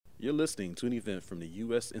You're listening to an event from the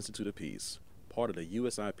U.S. Institute of Peace, part of the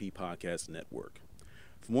USIP Podcast Network.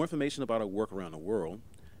 For more information about our work around the world,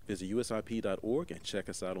 visit usip.org and check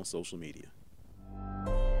us out on social media.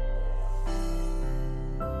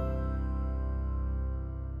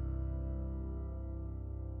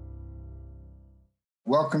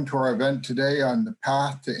 Welcome to our event today on the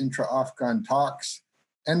path to intra-Afghan talks,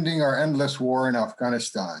 ending our endless war in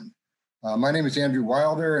Afghanistan. My name is Andrew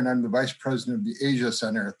Wilder, and I'm the Vice President of the Asia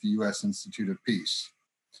Center at the U.S. Institute of Peace.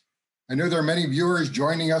 I know there are many viewers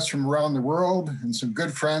joining us from around the world and some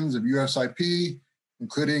good friends of USIP,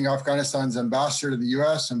 including Afghanistan's ambassador to the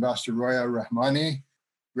U.S., Ambassador Roya Rahmani.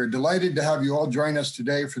 We're delighted to have you all join us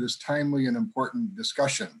today for this timely and important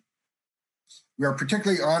discussion. We are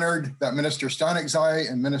particularly honored that Minister Stanekzai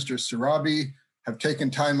and Minister Sarabi have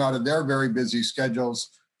taken time out of their very busy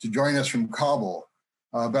schedules to join us from Kabul.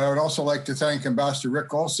 But I would also like to thank Ambassador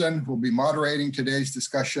Rick Olson, who will be moderating today's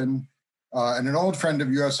discussion, and an old friend of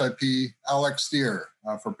USIP, Alex Thier,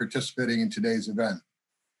 for participating in today's event.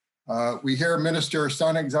 We hear Minister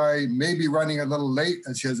Stanekzai may be running a little late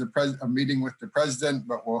as he has a meeting with the president,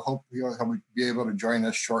 but we'll hope he'll be able to join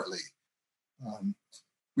us shortly.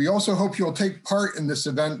 We also hope you'll take part in this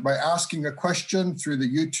event by asking a question through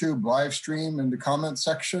the YouTube live stream in the comments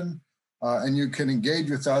section. And you can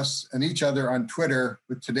engage with us and each other on Twitter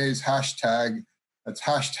with today's hashtag. That's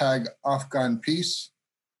hashtag Afghan Peace.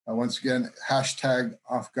 Once again, hashtag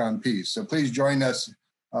Afghan Peace. So please join us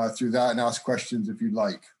through that and ask questions if you'd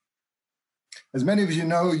like. As many of you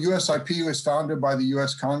know, USIP was founded by the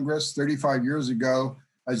US Congress 35 years ago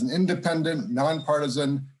as an independent,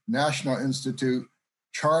 nonpartisan national institute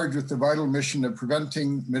charged with the vital mission of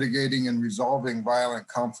preventing, mitigating, and resolving violent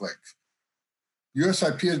conflict.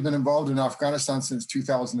 USIP has been involved in Afghanistan since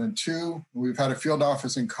 2002, and we've had a field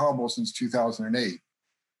office in Kabul since 2008.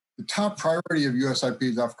 The top priority of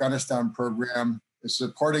USIP's Afghanistan program is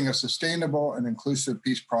supporting a sustainable and inclusive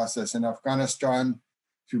peace process in Afghanistan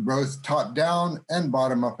through both top-down and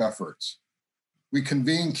bottom-up efforts. We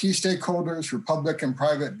convene key stakeholders for public and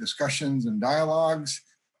private discussions and dialogues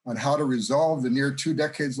on how to resolve the near 2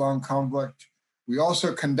 decades-long conflict. We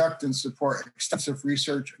also conduct and support extensive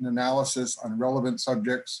research and analysis on relevant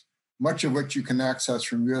subjects, much of which you can access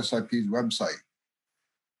from USIP's website.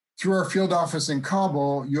 Through our field office in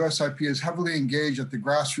Kabul, USIP is heavily engaged at the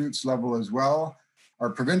grassroots level as well. Our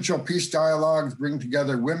provincial peace dialogues bring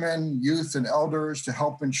together women, youth, and elders to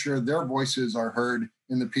help ensure their voices are heard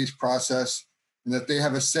in the peace process and that they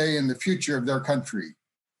have a say in the future of their country.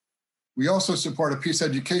 We also support a peace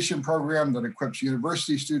education program that equips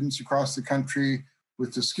university students across the country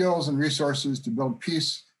with the skills and resources to build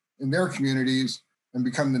peace in their communities and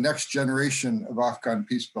become the next generation of Afghan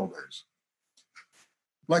peace builders.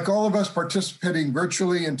 Like all of us participating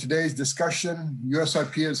virtually in today's discussion,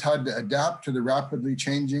 USIP has had to adapt to the rapidly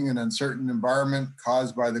changing and uncertain environment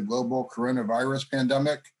caused by the global coronavirus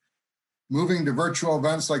pandemic. Moving to virtual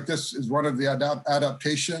events like this is one of the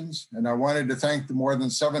adaptations, and I wanted to thank the more than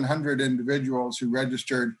 700 individuals who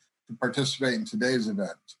registered to participate in today's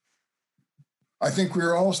event. I think we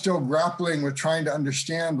are all still grappling with trying to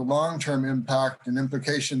understand the long-term impact and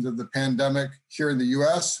implications of the pandemic here in the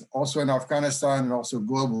US, also in Afghanistan, and also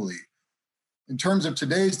globally. In terms of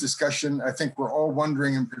today's discussion, I think we're all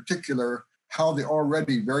wondering in particular how the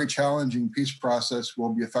already very challenging peace process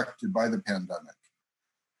will be affected by the pandemic.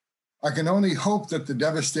 I can only hope that the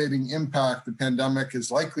devastating impact the pandemic is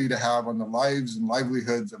likely to have on the lives and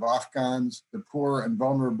livelihoods of Afghans, the poor and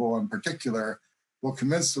vulnerable in particular, will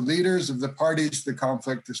convince the leaders of the parties to the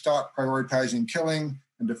conflict to stop prioritizing killing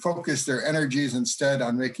and to focus their energies instead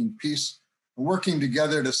on making peace and working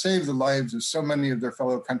together to save the lives of so many of their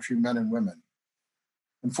fellow countrymen and women.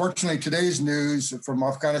 Unfortunately, today's news from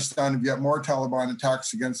Afghanistan of yet more Taliban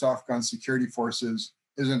attacks against Afghan security forces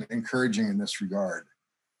isn't encouraging in this regard.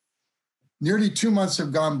 Nearly 2 months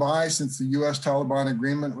have gone by since the US-Taliban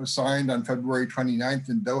agreement was signed on February 29th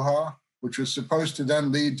in Doha, which was supposed to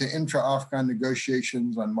then lead to intra-Afghan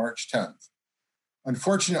negotiations on March 10th.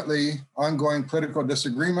 Unfortunately, ongoing political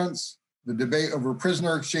disagreements, the debate over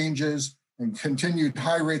prisoner exchanges, and continued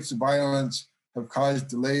high rates of violence have caused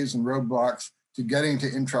delays and roadblocks to getting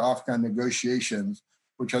to intra-Afghan negotiations,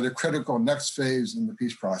 which are the critical next phase in the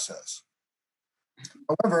peace process.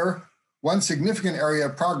 However, one significant area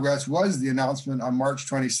of progress was the announcement on March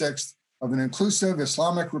 26th of an inclusive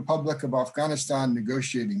Islamic Republic of Afghanistan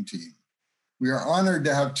negotiating team. We are honored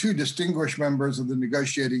to have 2 distinguished members of the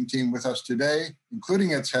negotiating team with us today,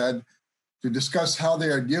 including its head, to discuss how they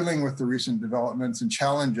are dealing with the recent developments and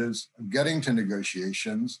challenges of getting to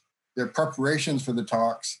negotiations, their preparations for the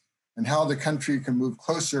talks, and how the country can move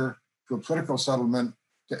closer to a political settlement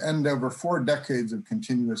to end over 4 decades of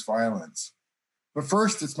continuous violence. But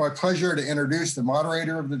first, it's my pleasure to introduce the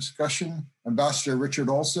moderator of the discussion, Ambassador Richard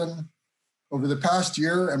Olson. Over the past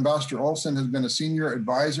year, Ambassador Olson has been a senior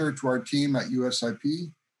advisor to our team at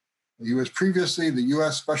USIP. He was previously the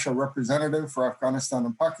U.S. Special Representative for Afghanistan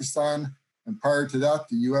and Pakistan, and prior to that,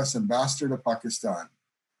 the U.S. Ambassador to Pakistan.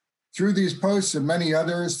 Through these posts and many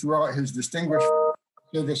others throughout his distinguished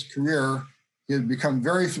service career, he had become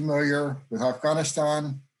very familiar with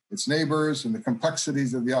Afghanistan, its neighbors, and the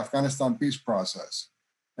complexities of the Afghanistan peace process.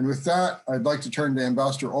 And with that, I'd like to turn to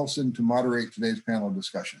Ambassador Olson to moderate today's panel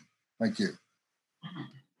discussion. Thank you.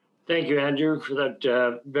 Thank you, Andrew, for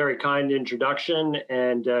that very kind introduction,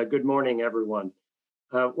 and good morning, everyone.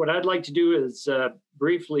 What I'd like to do is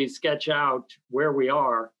briefly sketch out where we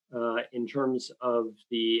are in terms of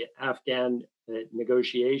the Afghan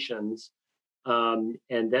negotiations, and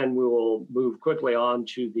then we will move quickly on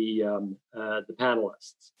to the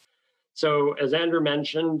panelists. So, as Andrew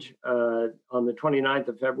mentioned, on the 29th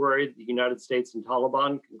of February, the United States and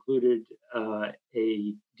Taliban concluded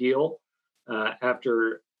a deal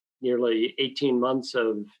after nearly 18 months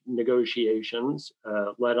of negotiations,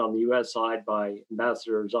 led on the U.S. side by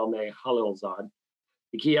Ambassador Zalmay Khalilzad.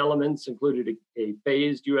 The key elements included a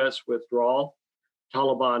phased U.S. withdrawal,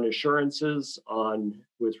 Taliban assurances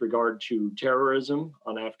with regard to terrorism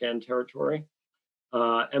on Afghan territory,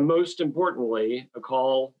 and most importantly, a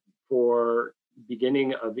call for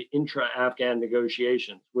beginning of intra-Afghan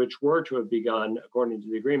negotiations, which were to have begun, according to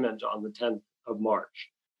the agreement, on the 10th of March.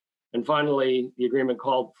 And finally, the agreement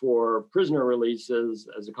called for prisoner releases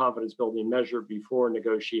as a confidence-building measure before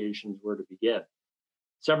negotiations were to begin.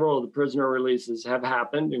 Several of the prisoner releases have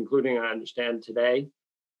happened, including, I understand, today,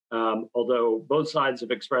 although both sides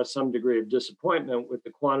have expressed some degree of disappointment with the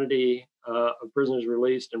quantity of prisoners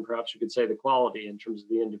released, and perhaps we could say the quality in terms of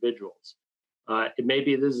the individuals. It may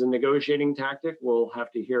be this is a negotiating tactic. We'll have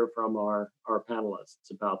to hear from our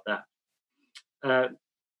panelists about that.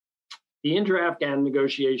 The inter-Afghan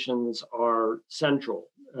negotiations are central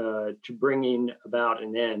to bringing about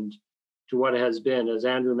an end to what has been, as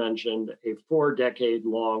Andrew mentioned, a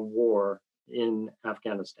 4-decade-long war in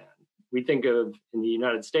Afghanistan. We think of, in the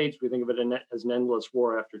United States, we think of it as an endless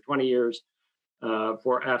war after 20 years.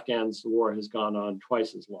 For Afghans, the war has gone on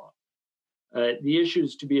twice as long. The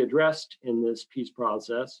issues to be addressed in this peace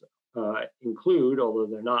process include, although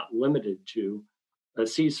they're not limited to, a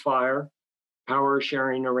ceasefire, power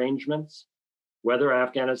sharing arrangements, whether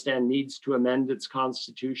Afghanistan needs to amend its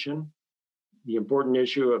constitution, the important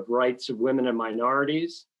issue of rights of women and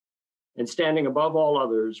minorities, and standing above all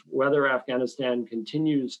others, whether Afghanistan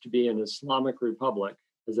continues to be an Islamic republic,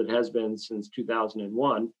 as it has been since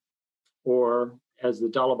 2001, or, as the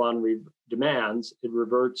Taliban demands, it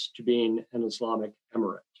reverts to being an Islamic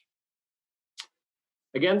emirate.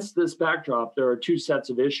 Against this backdrop, there are 2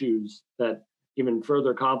 sets of issues that even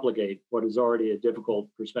further complicate what is already a difficult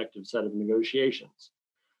prospective set of negotiations.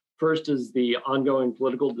 First is the ongoing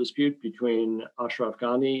political dispute between Ashraf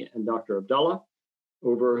Ghani and Dr. Abdullah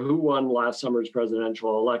over who won last summer's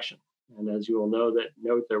presidential election. And as you will know,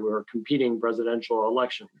 there were competing presidential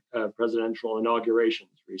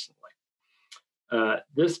inaugurations recently.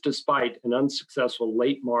 This despite an unsuccessful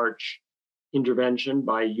late March intervention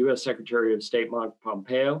by U.S. Secretary of State Mike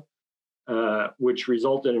Pompeo, which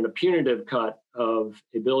resulted in a punitive cut of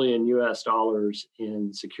 $1 billion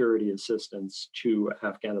in security assistance to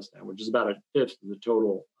Afghanistan, which is about 1/5 of the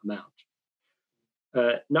total amount.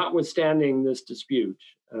 Notwithstanding this dispute,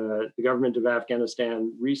 the government of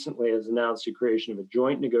Afghanistan recently has announced the creation of a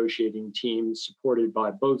joint negotiating team supported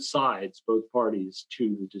by both sides, both parties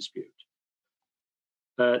to the dispute.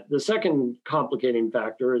 The second complicating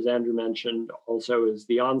factor, as Andrew mentioned, also is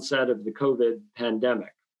the onset of the COVID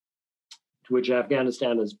pandemic, to which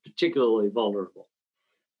Afghanistan is particularly vulnerable.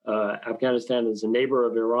 Afghanistan is a neighbor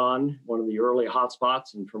of Iran, one of the early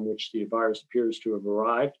hotspots, and from which the virus appears to have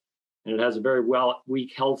arrived. And it has a very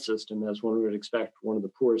weak health system, as one would expect, one of the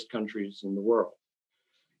poorest countries in the world.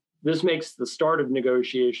 This makes the start of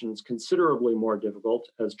negotiations considerably more difficult,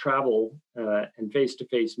 as travel and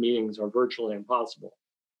face-to-face meetings are virtually impossible.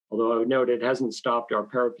 Although I would note it hasn't stopped our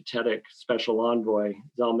peripatetic special envoy,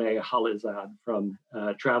 Zalmay Khalilzad, from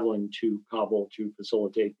traveling to Kabul to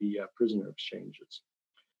facilitate the prisoner exchanges.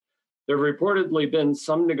 There have reportedly been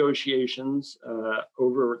some negotiations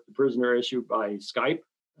over the prisoner issue by Skype.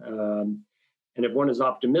 And if one is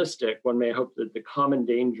optimistic, one may hope that the common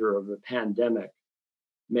danger of the pandemic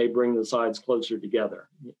may bring the sides closer together.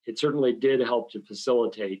 It certainly did help to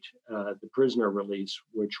facilitate the prisoner release,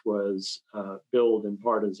 which was billed in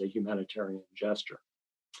part as a humanitarian gesture.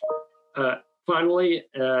 Finally,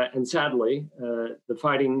 and sadly, the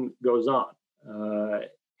fighting goes on.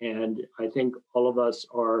 And I think all of us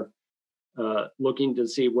are looking to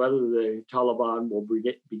see whether the Taliban will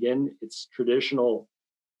begin its traditional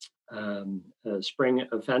spring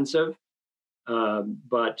offensive.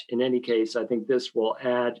 But in any case, I think this will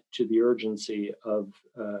add to the urgency of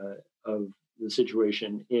the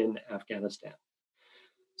situation in Afghanistan.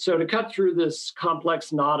 So to cut through this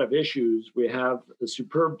complex knot of issues, we have a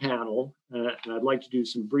superb panel, and I'd like to do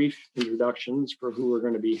some brief introductions for who we're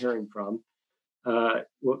going to be hearing from.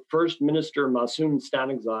 First, Minister Masoom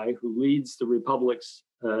Stanigzai, who leads the Republic's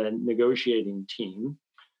negotiating team.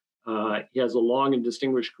 He has a long and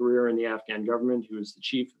distinguished career in the Afghan government. He was the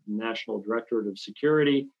chief of the National Directorate of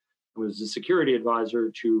Security and was the security advisor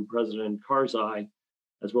to President Karzai,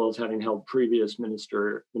 as well as having held previous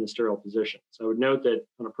ministerial positions. I would note that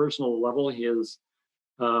on a personal level, he is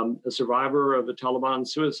a survivor of a Taliban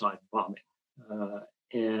suicide bombing.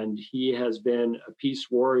 And he has been a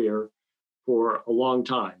peace warrior for a long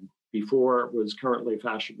time, before it was currently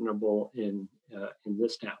fashionable in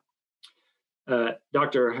this town.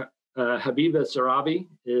 Dr. Habiba Sarabi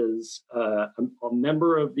is a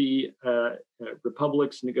member of the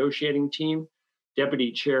Republic's negotiating team,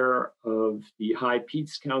 deputy chair of the High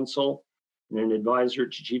Peace Council, and an advisor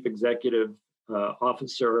to Chief Executive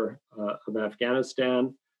Officer of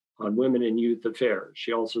Afghanistan on Women and Youth Affairs.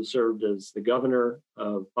 She also served as the governor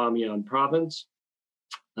of Bamiyan Province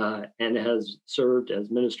and has served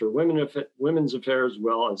as Minister of Women's Affairs, as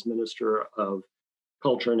well as Minister of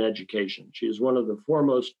Culture and Education. She is one of the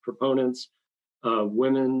foremost proponents of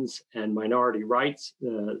women's and minority rights,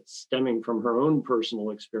 stemming from her own personal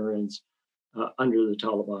experience under the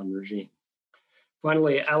Taliban regime.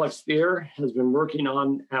 Finally, Alex Thier has been working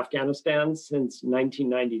on Afghanistan since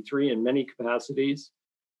 1993 in many capacities.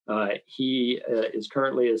 He is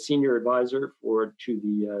currently a senior advisor to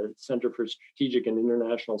the Center for Strategic and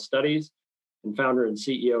International Studies and founder and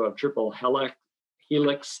CEO of Triple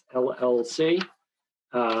Helix LLC,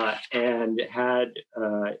 and had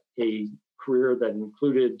a career that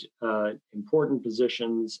included important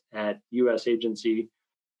positions at U.S. Agency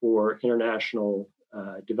for International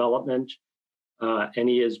Development. And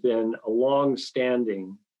he has been a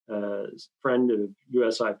long-standing friend of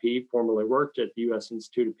USIP, formerly worked at the U.S.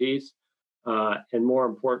 Institute of Peace, and more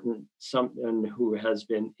important, someone who has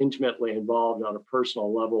been intimately involved on a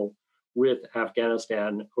personal level with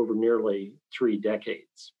Afghanistan over nearly 3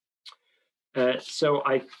 decades. So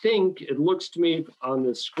I think it looks to me on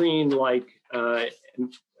the screen like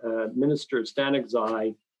Minister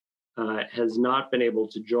Stanigzai has not been able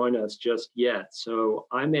to join us just yet. So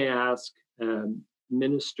I may ask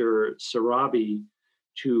Minister Sarabi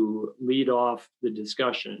to lead off the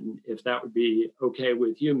discussion, if that would be okay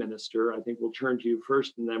with you, Minister. I think we'll turn to you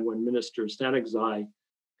first, and then when Minister Stanigzai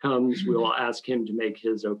comes, we'll ask him to make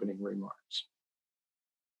his opening remarks.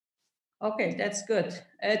 Okay, that's good.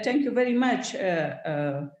 Thank you very much,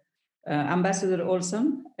 Ambassador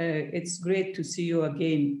Olson. It's great to see you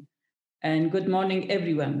again. And good morning,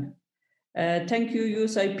 everyone. Thank you,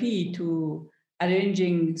 USIP, to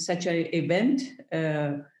arranging such an event.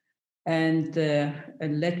 And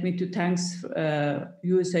let me to thanks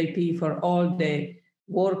USIP for all the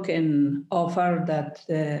work and offer that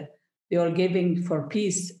they are giving for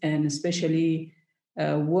peace, and especially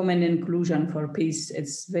women inclusion for peace.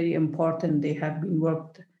 It's very important. They have been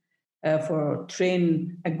worked for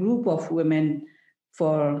train a group of women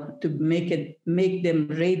to make them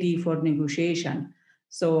ready for negotiation.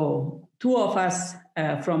 So 2 of us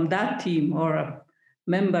from that team are a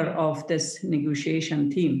member of this negotiation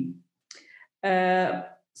team.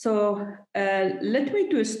 So let me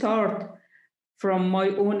to start from my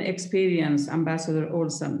own experience, Ambassador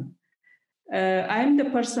Olson. I'm the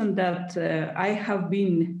person that I have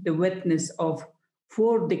been the witness of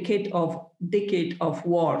 4 decades of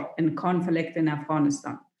war and conflict in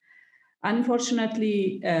Afghanistan.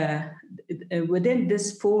 Unfortunately, within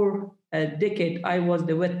this 4 decade, I was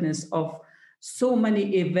the witness of so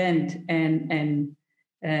many events, and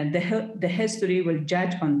the history will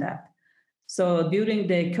judge on that. So during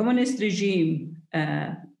the communist regime,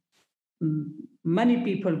 many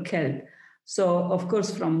people killed. So of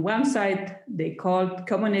course, from one side, they called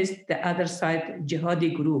communist, the other side,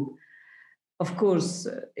 jihadi group. Of course,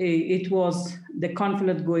 it was the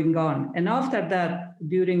conflict going on. And after that,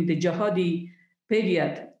 during the jihadi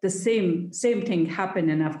period, the same thing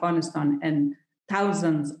happened in Afghanistan, and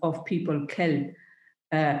thousands of people killed,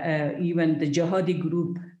 even the jihadi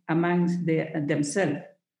group amongst themselves.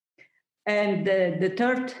 And the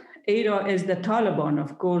third era is the Taliban.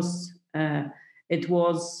 Of course, it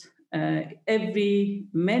was every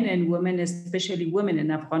men and women, especially women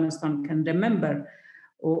in Afghanistan, can remember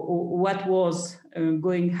what was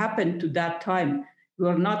going to happen to that time. We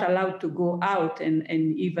were not allowed to go out, and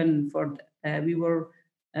even for we were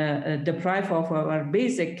deprived of our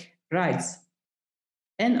basic rights.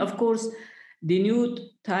 And of course, the new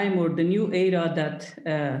time or the new era that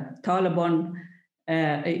Taliban,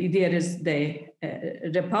 there is the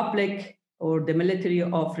Republic or the military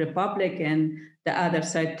of Republic, and the other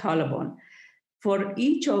side Taliban. For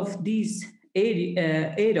each of these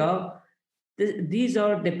era, these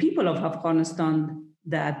are the people of Afghanistan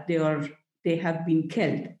that they have been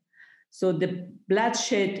killed. So the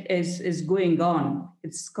bloodshed is going on.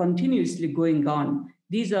 It's continuously going on.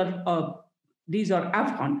 These are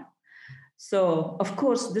Afghan. So of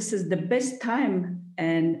course, this is the best time,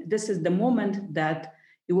 and this is the moment that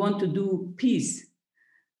you want to do peace.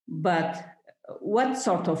 But what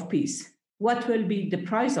sort of peace? What will be the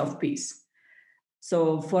price of peace?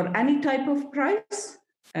 So for any type of price,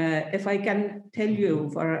 if I can tell you,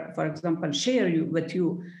 for example, share with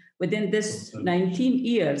you within this 19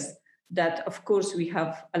 years, that of course we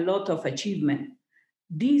have a lot of achievement.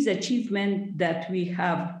 These achievements that we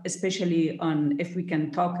have, especially on, if we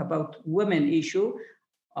can talk about women issue,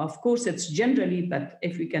 of course it's generally, but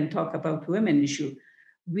if we can talk about women issue,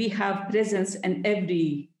 we have presence in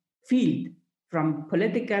every field, from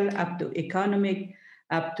political up to economic,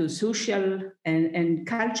 up to social and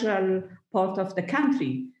cultural part of the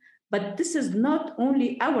country. But this is not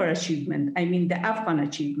only our achievement, I mean the Afghan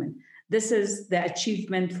achievement. This is the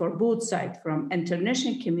achievement for both sides, from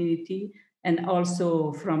international community and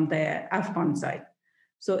also from the Afghan side.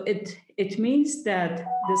 So it means that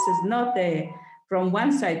this is not a from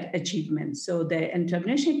one side achievement. So the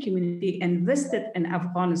international community invested in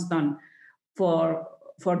Afghanistan for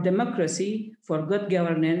democracy, for good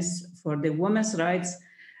governance, for the women's rights,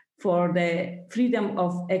 for the freedom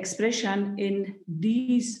of expression. In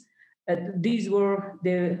these were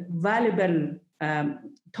the valuable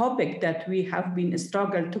topic that we have been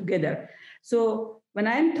struggled together. So when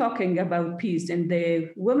I'm talking about peace, and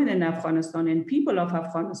the women in Afghanistan and people of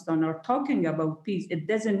Afghanistan are talking about peace, it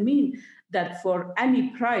doesn't mean that for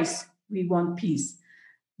any price we want peace.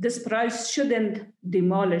 This price shouldn't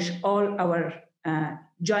demolish all our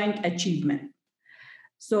joint achievement.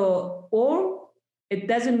 So, or it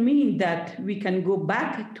doesn't mean that we can go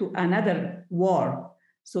back to another war.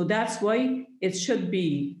 So that's why it should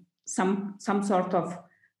be some sort of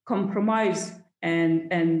compromise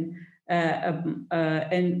and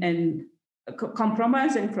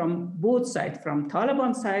compromising from both sides, from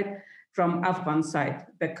Taliban side, from Afghan side,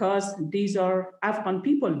 because these are Afghan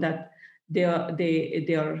people that they are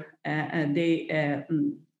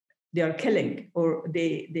killing, or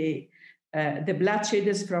the bloodshed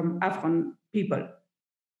is from Afghan people.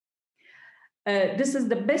 This is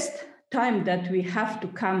the best time that we have to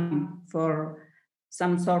come for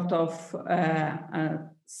some sort of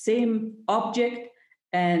same object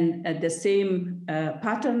and the same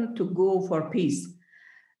pattern to go for peace.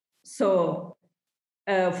 So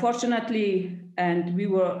fortunately, and we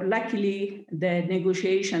were luckily the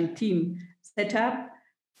negotiation team set up,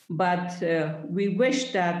 but we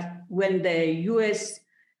wish that when the US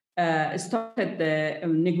started the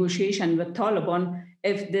negotiation with Taliban,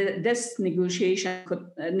 if this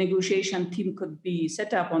negotiation team could be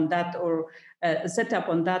set up on that, or set up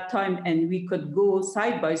on that time, and we could go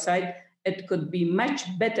side by side, it could be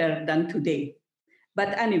much better than today.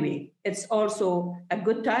 But anyway, it's also a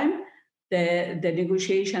good time. The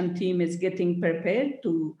negotiation team is getting prepared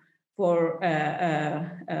for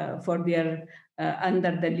their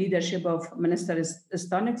under the leadership of Minister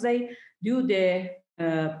Stanekzai, do the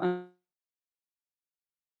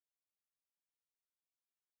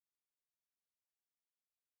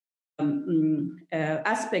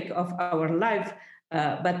aspect of our life,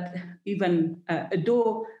 but even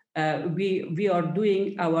though we are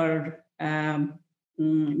doing our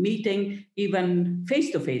meeting even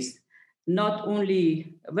face-to-face, not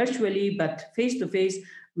only virtually, but face-to-face.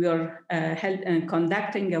 We are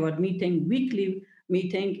conducting our weekly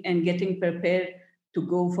meeting, and getting prepared to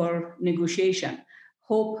go for negotiation.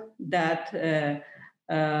 Hope that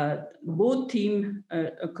both teams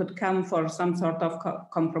could come for some sort of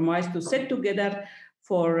compromise to sit together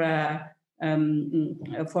for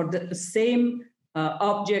the same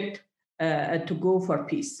object, to go for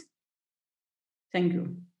peace. Thank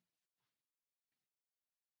you.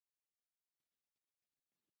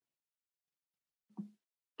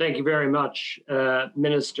 Thank you very much,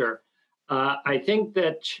 Minister. I think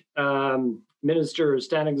that Minister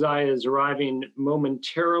Stanigzai is arriving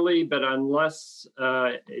momentarily, but unless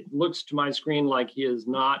it looks to my screen like he is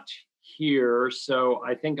not here, so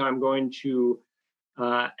I think I'm going to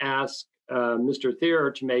ask Mr.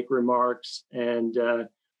 Thier to make remarks, and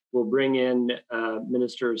we'll bring in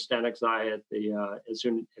Minister Stanigzai at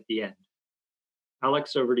the end.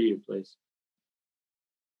 Alex, over to you, please.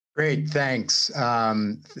 Great, thanks.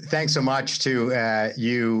 Thanks so much to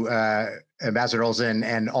you, Ambassador Olson,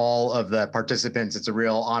 and all of the participants. It's a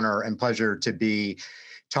real honor and pleasure to be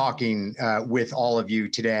talking with all of you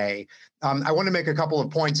today. I want to make a couple of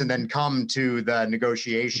points and then come to the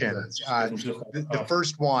negotiations. The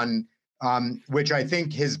first one, which I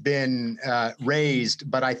think has been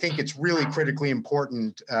raised, but I think it's really critically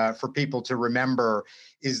important for people to remember,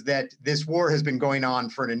 is that this war has been going on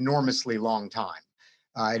for an enormously long time.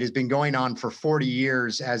 It has been going on for 40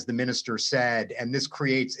 years, as the minister said, and this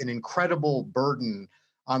creates an incredible burden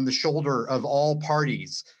on the shoulder of all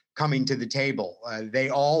parties coming to the table. They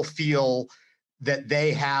all feel that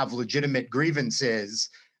they have legitimate grievances,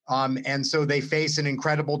 and so they face an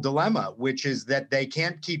incredible dilemma, which is that they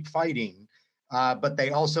can't keep fighting, but they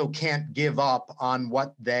also can't give up on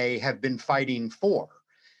what they have been fighting for.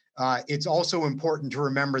 It's also important to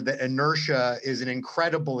remember that inertia is an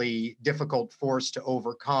incredibly difficult force to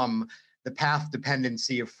overcome. The path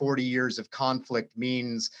dependency of 40 years of conflict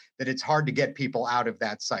means that it's hard to get people out of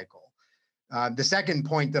that cycle. The second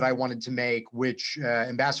point that I wanted to make, which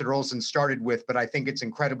Ambassador Olson started with, but I think it's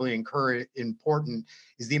incredibly important,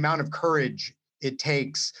 is the amount of courage it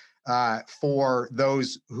takes for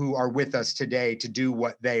those who are with us today to do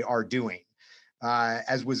what they are doing.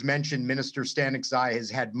 As was mentioned, Minister Stanigzai has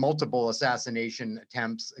had multiple assassination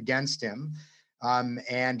attempts against him,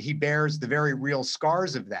 and he bears the very real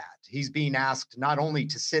scars of that. He's being asked not only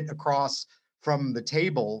to sit across from the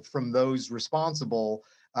table from those responsible,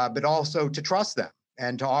 but also to trust them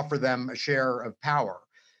and to offer them a share of power.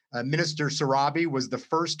 Minister Sorabi was the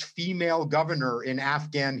first female governor in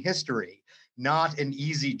Afghan history, not an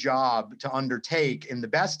easy job to undertake in the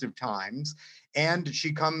best of times. And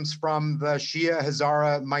she comes from the Shia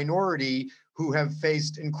Hazara minority who have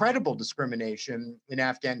faced incredible discrimination in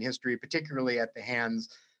Afghan history, particularly at the hands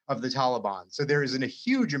of the Taliban. So there is a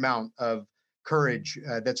huge amount of courage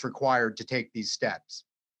that's required to take these steps.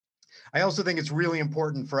 I also think it's really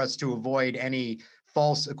important for us to avoid any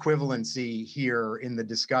false equivalency here in the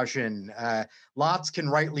discussion. Lots can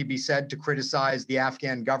rightly be said to criticize the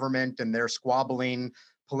Afghan government and their squabbling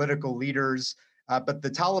political leaders. But the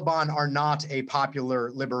Taliban are not a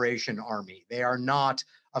popular liberation army. They are not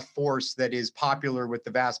a force that is popular with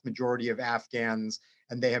the vast majority of Afghans,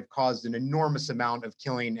 and they have caused an enormous amount of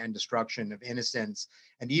killing and destruction of innocents.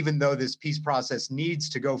 And even though this peace process needs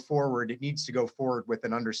to go forward, it needs to go forward with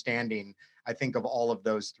an understanding, I think, of all of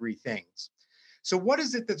those three things. So what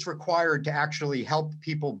is it that's required to actually help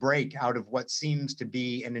people break out of what seems to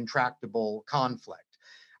be an intractable conflict?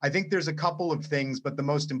 I think there's a couple of things, but the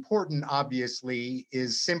most important, obviously,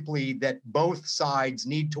 is simply that both sides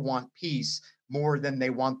need to want peace more than they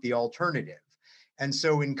want the alternative. And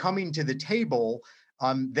so in coming to the table,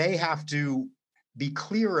 they have to be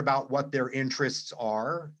clear about what their interests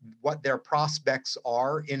are, what their prospects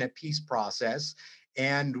are in a peace process,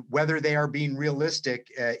 and whether they are being realistic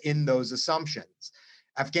in those assumptions.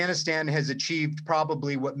 Afghanistan has achieved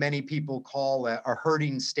probably what many people call a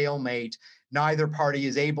herding stalemate. Neither party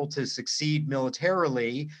is able to succeed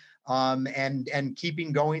militarily, and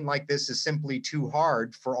keeping going like this is simply too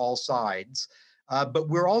hard for all sides. But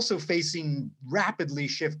we're also facing rapidly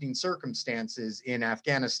shifting circumstances in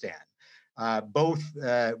Afghanistan, both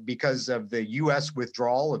because of the U.S.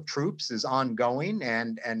 withdrawal of troops is ongoing,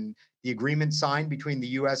 and the agreement signed between the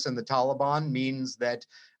U.S. and the Taliban means that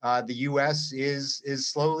the U.S. is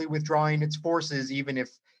slowly withdrawing its forces, even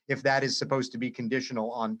if that is supposed to be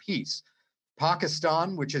conditional on peace.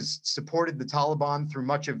 Pakistan, which has supported the Taliban through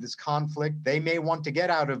much of this conflict, they may want to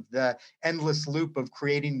get out of the endless loop of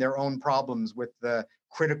creating their own problems with the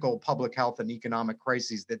critical public health and economic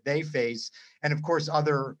crises that they face, and of course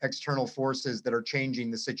other external forces that are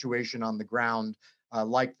changing the situation on the ground,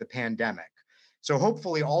 like the pandemic. So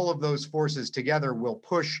hopefully all of those forces together will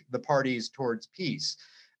push the parties towards peace.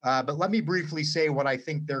 But let me briefly say what I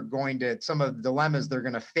think some of the dilemmas they're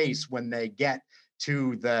going to face when they get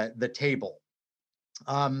to the table.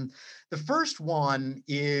 The first one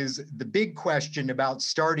is the big question about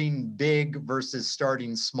starting big versus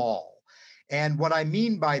starting small. And what I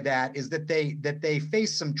mean by that is that they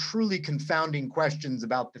face some truly confounding questions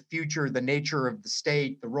about the future, the nature of the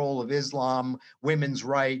state, the role of Islam, women's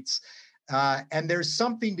rights. And there's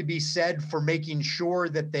something to be said for making sure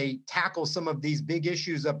that they tackle some of these big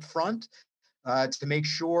issues up front, to make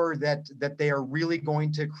sure that they are really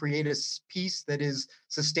going to create a peace that is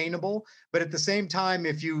sustainable. But at the same time,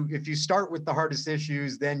 if you start with the hardest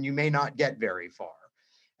issues, then you may not get very far.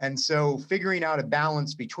 And so figuring out a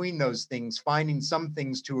balance between those things, finding some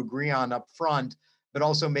things to agree on up front, but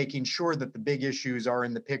also making sure that the big issues are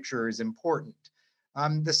in the picture is important.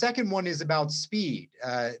 The second one is about speed.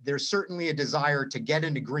 There's certainly a desire to get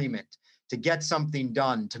an agreement, to get something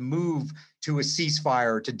done, to move to a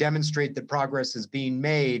ceasefire, to demonstrate that progress is being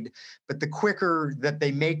made. But the quicker that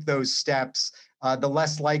they make those steps, the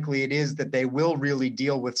less likely it is that they will really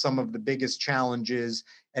deal with some of the biggest challenges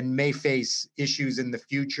and may face issues in the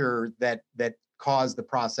future that cause the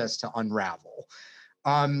process to unravel.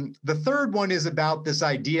 The third one is about this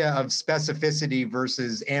idea of specificity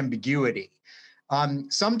versus ambiguity.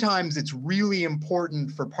 Sometimes it's really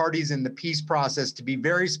important for parties in the peace process to be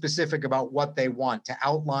very specific about what they want, to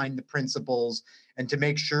outline the principles and to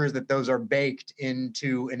make sure that those are baked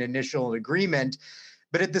into an initial agreement.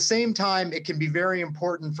 But at the same time, it can be very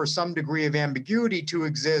important for some degree of ambiguity to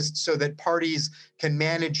exist so that parties can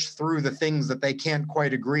manage through the things that they can't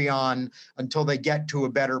quite agree on until they get to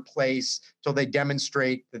a better place, till they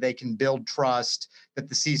demonstrate that they can build trust, that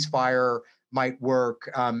the ceasefire might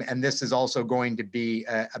work. And this is also going to be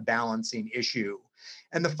a balancing issue.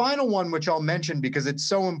 And the final one, which I'll mention because it's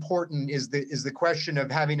so important, is the question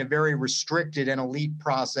of having a very restricted and elite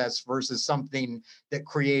process versus something that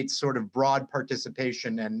creates sort of broad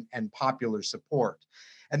participation and popular support.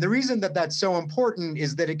 And the reason that that's so important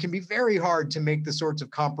is that it can be very hard to make the sorts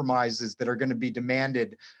of compromises that are going to be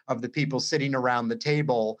demanded of the people sitting around the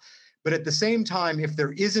table. But at the same time, if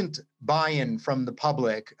there isn't buy-in from the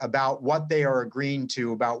public about what they are agreeing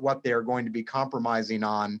to, about what they are going to be compromising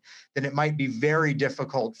on, then it might be very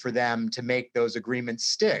difficult for them to make those agreements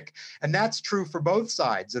stick. And that's true for both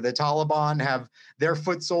sides. The Taliban have their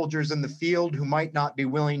foot soldiers in the field who might not be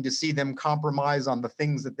willing to see them compromise on the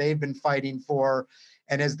things that they've been fighting for.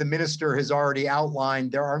 And as the minister has already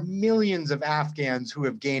outlined, there are millions of Afghans who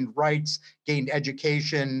have gained rights, gained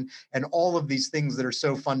education, and all of these things that are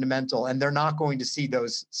so fundamental, and they're not going to see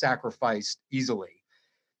those sacrificed easily.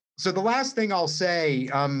 So the last thing I'll say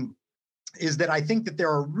is that I think that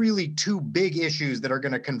there are really two big issues that are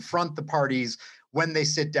going to confront the parties when they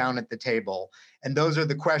sit down at the table. And those are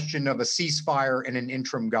the question of a ceasefire and an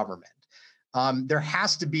interim government. There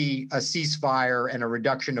has to be a ceasefire and a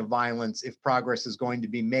reduction of violence if progress is going to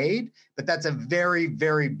be made, but that's a very,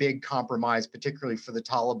 very big compromise, particularly for the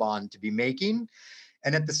Taliban to be making.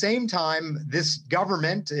 And at the same time, this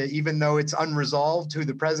government, even though it's unresolved who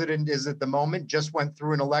the president is at the moment, just went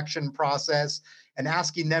through an election process, and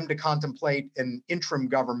asking them to contemplate an interim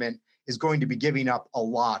government is going to be giving up a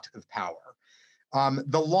lot of power.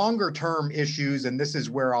 The longer term issues, and this is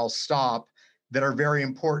where I'll stop, that are very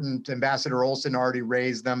important. Ambassador Olson already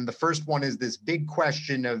raised them. The first one is this big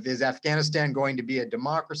question of, is Afghanistan going to be a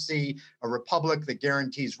democracy, a republic that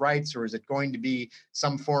guarantees rights, or is it going to be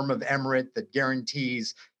some form of emirate that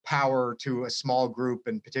guarantees power to a small group,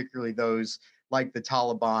 and particularly those like the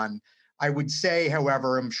Taliban? I would say,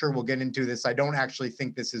 however, I'm sure we'll get into this, I don't actually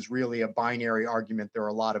think this is really a binary argument. There are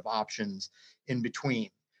a lot of options in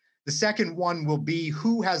between. The second one will be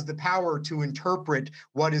who has the power to interpret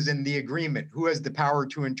what is in the agreement, who has the power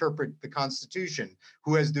to interpret the Constitution,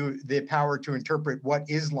 who has the power to interpret what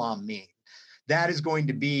Islam means. That is going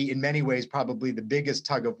to be, in many ways, probably the biggest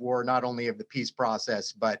tug of war, not only of the peace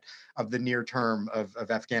process, but of the near term of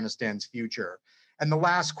Afghanistan's future. And the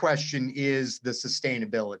last question is the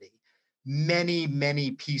sustainability. Many,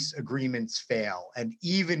 many peace agreements fail. And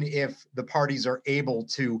even if the parties are able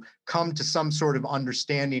to come to some sort of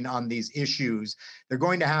understanding on these issues, they're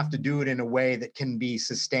going to have to do it in a way that can be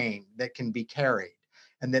sustained, that can be carried,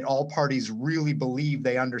 and that all parties really believe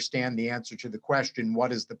they understand the answer to the question,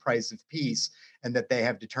 what is the price of peace, and that they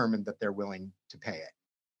have determined that they're willing to pay it.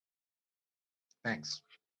 Thanks.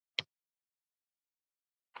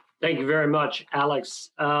 Thank you very much,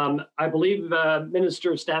 Alex. I believe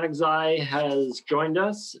Minister Stanigzai has joined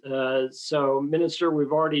us. So, Minister,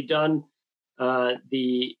 we've already done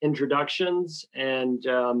the introductions, and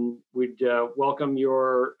we'd welcome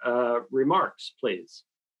your remarks, please.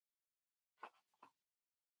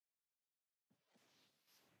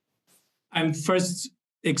 I'm first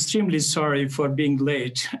extremely sorry for being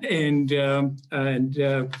late, and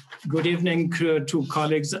good evening to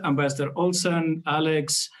colleagues, Ambassador Olson,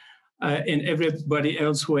 Alex, and everybody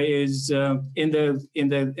else who is in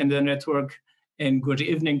the network, and good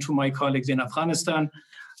evening to my colleagues in Afghanistan.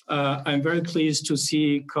 I'm very pleased to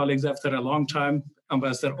see colleagues after a long time.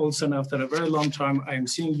 Ambassador Olson, after a very long time, I am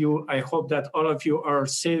seeing you. I hope that all of you are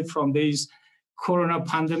safe from this corona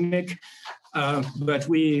pandemic. But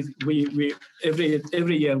we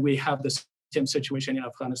every year we have the same situation in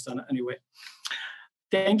Afghanistan anyway.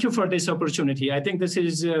 Thank you for this opportunity. I think this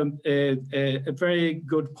is a very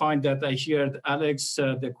good point that I heard, Alex.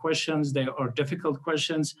 The questions, they are difficult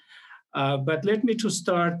questions. But let me to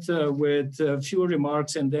start with a few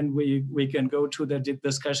remarks, and then we can go to the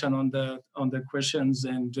discussion on the questions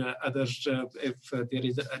and others if there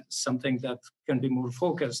is something that can be more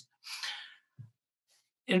focused.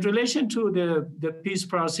 In relation to the peace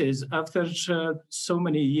process, after so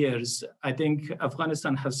many years, I think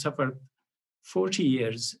Afghanistan has suffered 40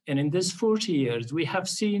 years. And in this 40 years, we have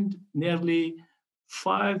seen nearly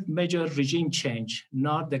 5 major regime change,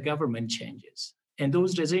 not the government changes. And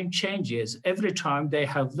those regime changes, every time they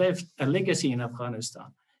have left a legacy in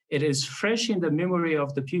Afghanistan. It is fresh in the memory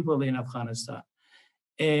of the people in Afghanistan.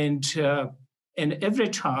 And every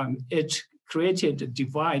time it created a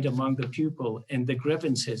divide among the people and the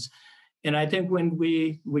grievances. And I think when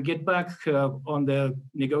we get back on the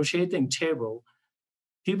negotiating table,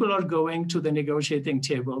 people are going to the negotiating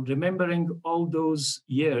table, remembering all those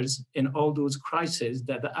years and all those crises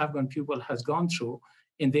that the Afghan people has gone through,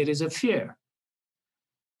 and there is a fear.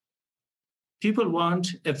 People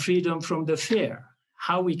want a freedom from the fear,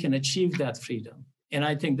 how we can achieve that freedom. And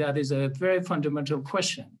I think that is a very fundamental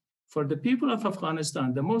question. For the people of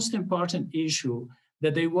Afghanistan, the most important issue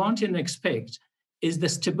that they want and expect is the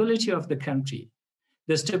stability of the country,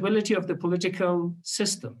 the stability of the political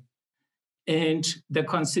system, and the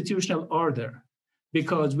constitutional order.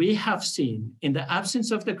 Because we have seen, in the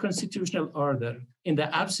absence of the constitutional order, in the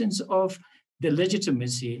absence of the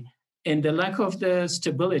legitimacy, and the lack of the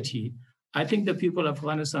stability, I think the people of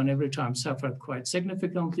Afghanistan every time suffered quite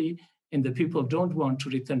significantly, and the people don't want to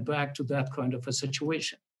return back to that kind of a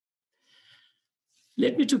situation.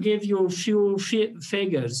 Let me to give you a few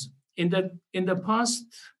figures. In the past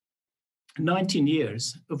 19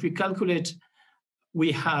 years, if we calculate,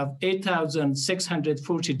 we have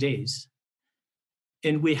 8,640 days,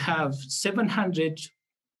 and we have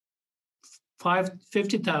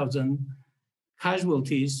 750,000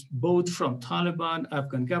 casualties, both from Taliban,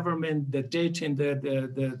 Afghan government, the dead and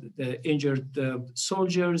the injured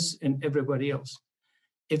soldiers, and everybody else.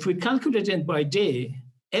 If we calculate it by day,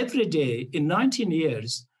 every day in 19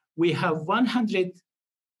 years, we have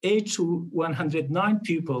 108 to 109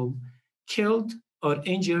 people killed or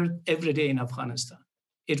injured every day in Afghanistan.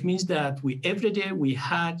 It means that every day we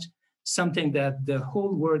had something that the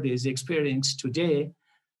whole world is experiencing today,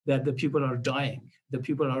 that the people are dying, the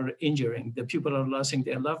people are injuring, the people are losing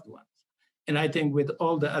their loved ones. And I think with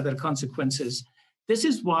all the other consequences, this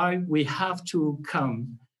is why we have to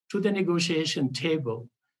come to the negotiation table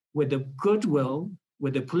with the goodwill,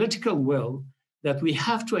 with the political will, that we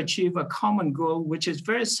have to achieve a common goal, which is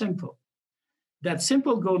very simple. That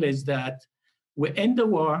simple goal is that we end the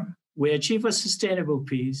war, we achieve a sustainable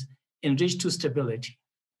peace, and reach to stability.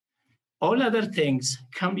 All other things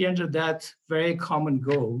come under that very common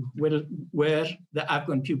goal where the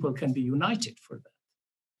Afghan people can be united for that.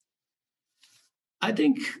 I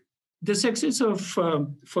think the success of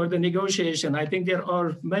for the negotiation, I think there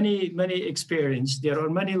are many experiences, there are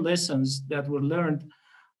many lessons that were learned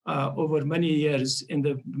over many years in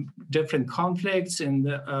the different conflicts, and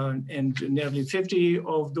nearly 50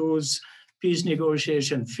 of those peace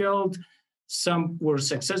negotiations failed. Some were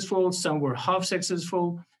successful, some were half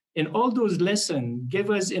successful. And all those lessons give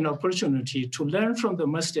us an opportunity to learn from the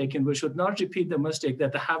mistake, and we should not repeat the mistake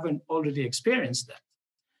that they haven't already experienced that.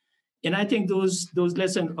 And I think those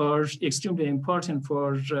lessons are extremely important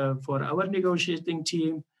for our negotiating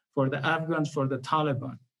team, for the Afghans, for the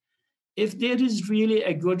Taliban. If there is really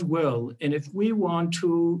a goodwill, and if we want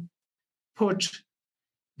to put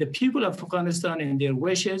the people of Afghanistan and their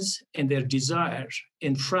wishes and their desires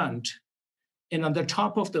in front and on the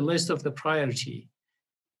top of the list of the priority,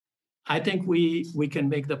 I think we can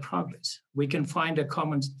make the progress. We can find a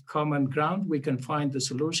common ground. We can find the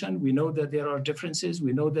solution. We know that there are differences.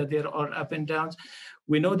 We know that there are up and downs.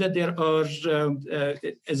 We know that there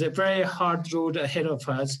is a very hard road ahead of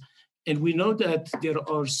us. And we know that there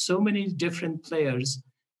are so many different players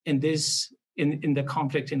in the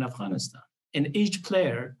conflict in Afghanistan. And each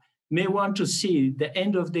player may want to see the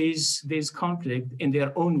end of this conflict in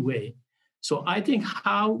their own way. So I think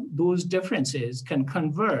how those differences can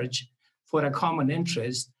converge for a common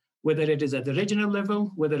interest, whether it is at the regional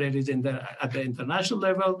level, whether it is at the international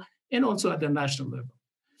level, and also at the national level.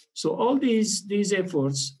 So all these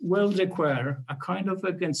efforts will require a kind of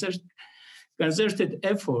a concerted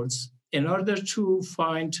efforts in order to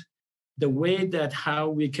find the way that how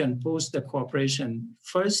we can boost the cooperation.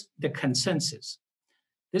 First, the consensus.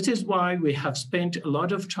 This is why we have spent a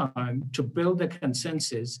lot of time to build a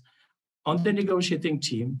consensus on the negotiating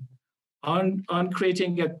team, on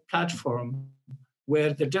creating a platform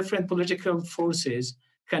where the different political forces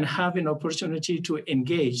can have an opportunity to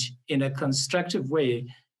engage in a constructive way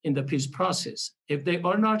in the peace process. If they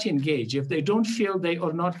are not engaged, if they don't feel they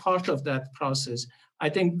are not part of that process, I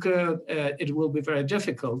think it will be very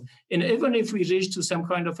difficult. And even if we reach to some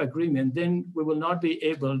kind of agreement, then we will not be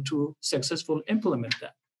able to successfully implement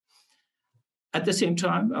that. At the same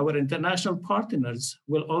time, our international partners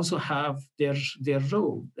will also have their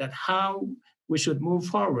role, that how we should move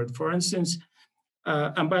forward. For instance,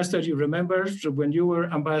 Ambassador, you remember when you were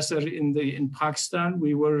ambassador in Pakistan,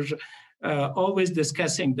 we were always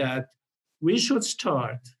discussing that we should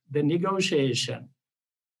start the negotiation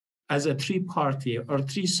as a three-party or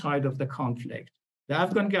three-side of the conflict: the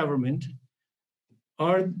Afghan government,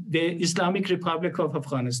 or the Islamic Republic of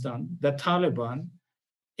Afghanistan, the Taliban,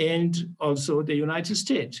 and also the United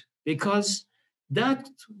States, because that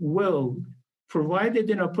will provide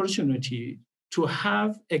an opportunity to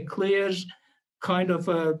have a clear kind of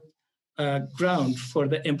a ground for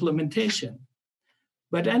the implementation.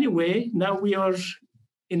 But anyway, now we are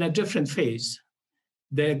in a different phase.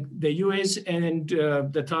 The US and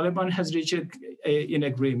the Taliban has reached an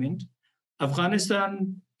agreement.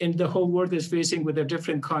 Afghanistan and the whole world is facing with a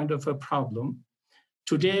different kind of a problem.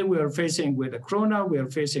 Today, we are facing with the corona, we are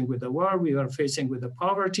facing with the war, we are facing with the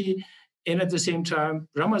poverty, and at the same time,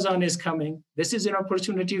 Ramadan is coming. This is an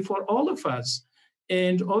opportunity for all of us,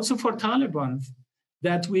 and also for Taliban,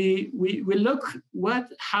 that we look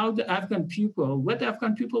how the Afghan people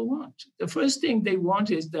want. The first thing they want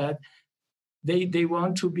is that they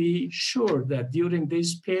want to be sure that during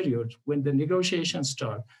this period, when the negotiations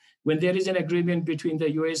start, when there is an agreement between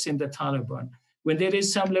the US and the Taliban, when there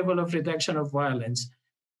is some level of reduction of violence,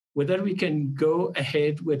 whether we can go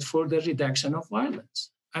ahead with further reduction of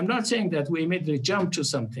violence. I'm not saying that we immediately jump to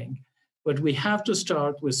something, but we have to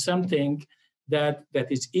start with something that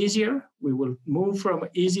is easier. We will move from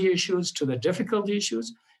easy issues to the difficult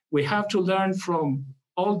issues. We have to learn from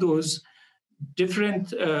all those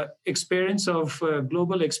different experience of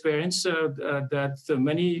global experience that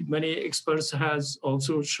many experts has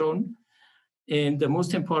also shown. And the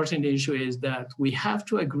most important issue is that we have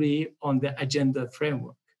to agree on the agenda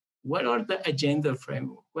framework. What are the agenda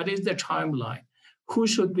framework? What is the timeline? Who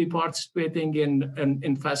should be participating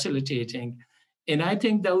in facilitating? And I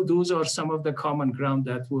think that those are some of the common ground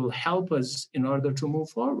that will help us in order to move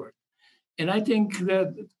forward. And I think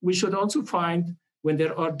that we should also find, when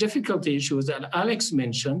there are difficult issues that Alex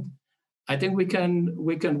mentioned, I think we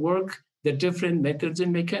can work the different methods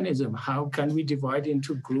and mechanisms. How can we divide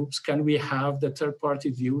into groups? Can we have the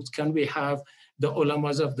third-party views? Can we have the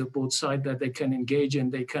ulamas of the both sides that they can engage in,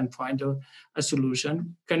 they can find a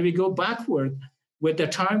solution? Can we go backward with the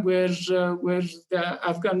time where the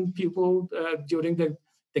Afghan people, during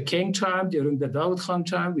the King time, during the Dawood Khan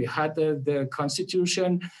time, we had the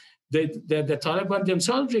constitution. The Taliban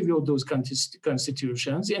themselves reviewed those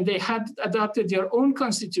constitutions, and they had adopted their own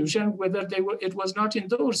constitution, whether it was not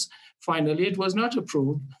endorsed. Finally, it was not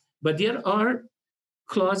approved. But there are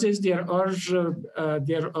clauses, there are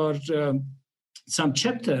some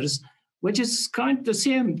chapters, which is kind of the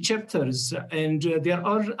same chapters, and there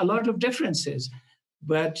are a lot of differences.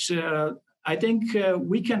 But I think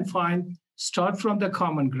we can start from the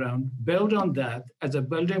common ground, build on that as a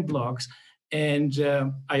building blocks. And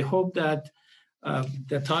I hope that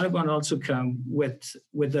the Taliban also come with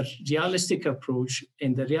a realistic approach.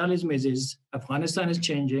 And the realism is Afghanistan is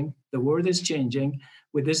changing, the world is changing.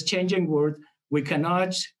 With this changing world, we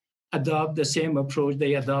cannot adopt the same approach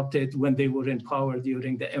they adopted when they were in power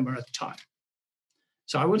during the Emirate time.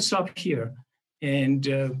 So I will stop here, and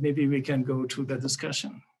maybe we can go to the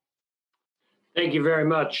discussion. Thank you very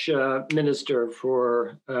much, Minister,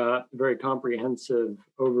 for a very comprehensive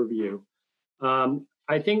overview.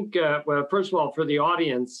 I think, well, first of all, for the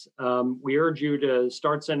audience, we urge you to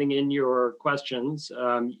start sending in your questions.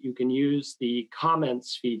 You can use the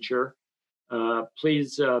comments feature.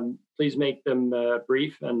 Please make them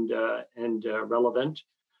brief and relevant.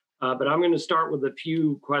 But I'm going to start with a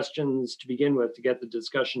few questions to begin with to get the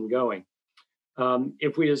discussion going.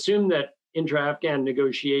 If we assume that intra-Afghan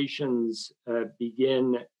negotiations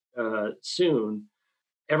begin soon,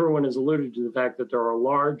 everyone has alluded to the fact that there are a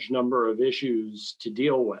large number of issues to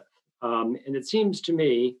deal with. And it seems to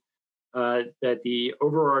me that the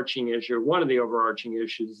overarching issue, one of the overarching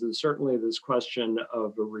issues, is certainly this question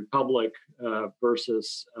of a republic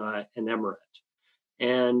versus an emirate.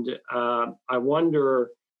 And I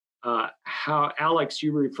wonder how, Alex,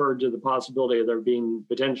 you referred to the possibility of there being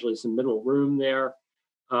potentially some middle room there.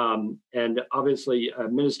 And obviously,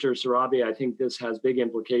 Minister Sarabi, I think this has big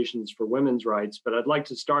implications for women's rights, but I'd like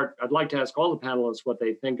to ask all the panelists what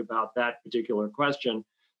they think about that particular question,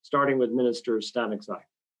 starting with Minister Staniczak.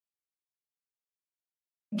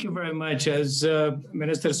 Thank you very much. As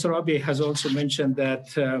Minister Sarabi has also mentioned that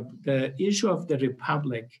the issue of the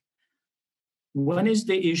Republic, one is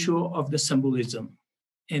the issue of the symbolism,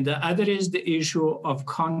 and the other is the issue of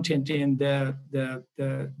content in the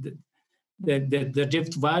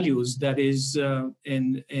deep values that is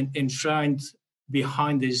enshrined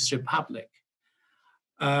behind this Republic.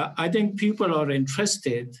 I think people are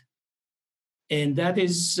interested, and that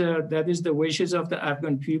is the wishes of the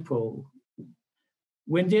Afghan people.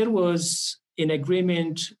 When there was an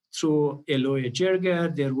agreement through Eloy Jirga,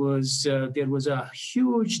 there was a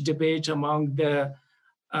huge debate among the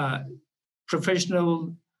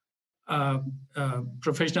professional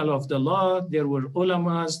of the law. There were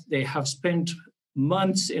ulamas. They have spent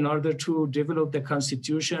months in order to develop the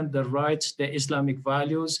constitution, the rights, the Islamic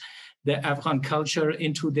values, the Afghan culture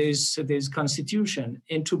into this constitution,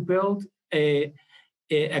 and to build a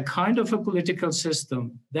kind of a political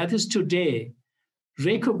system that is today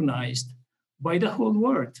recognized by the whole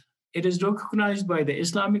world. It is recognized by the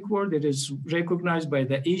Islamic world. It is recognized by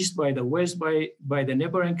the East, by the West, by the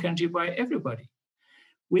neighboring country, by everybody.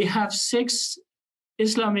 We have 6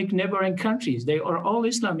 Islamic neighboring countries. They are all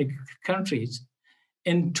Islamic countries,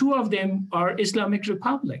 and 2 of them are Islamic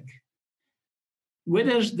Republic.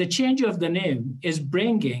 Whether the change of the name is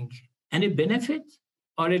bringing any benefit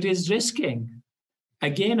or it is risking,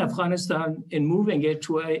 again, Afghanistan in moving it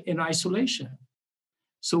to in isolation.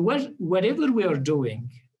 So whatever we are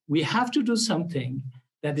doing, we have to do something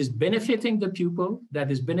that is benefiting the people,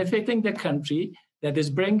 that is benefiting the country, that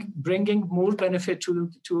is bringing more benefit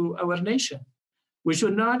to our nation. We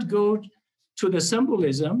should not go to the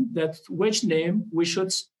symbolism that which name we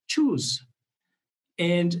should choose.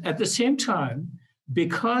 And at the same time,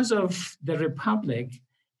 because of the Republic,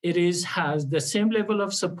 it has the same level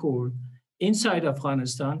of support inside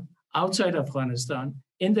Afghanistan, outside Afghanistan,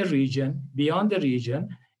 in the region, beyond the region,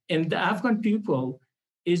 and the Afghan people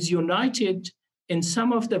is united in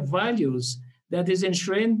some of the values that is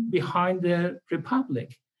enshrined behind the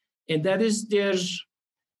Republic. And that is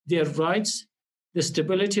their rights, the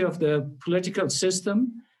stability of the political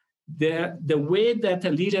system, the way that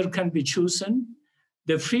a leader can be chosen,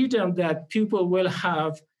 the freedom that people will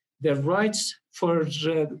have, the rights for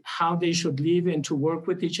how they should live and to work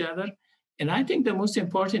with each other. And I think the most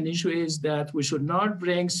important issue is that we should not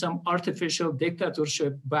bring some artificial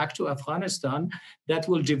dictatorship back to Afghanistan that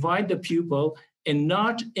will divide the people and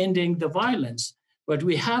not ending the violence. But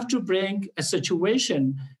we have to bring a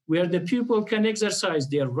situation where the people can exercise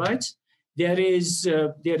their rights. There is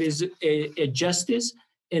a justice,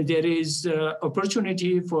 and there is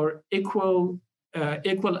opportunity for equal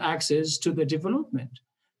access to the development.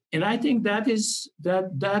 And I think that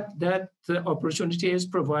opportunity is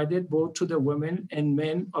provided both to the women and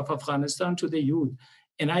men of Afghanistan, to the youth.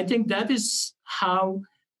 And I think that is how,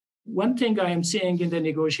 one thing I am seeing in the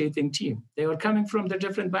negotiating team, they are coming from the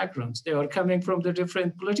different backgrounds. They are coming from the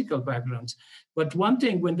different political backgrounds. But one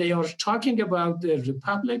thing, when they are talking about the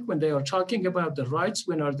Republic, when they are talking about the rights,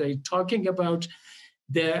 when are they talking about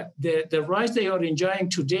the rights they are enjoying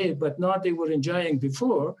today, but not they were enjoying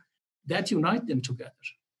before, that unite them together.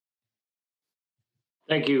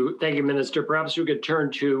 Thank you, Minister. Perhaps we could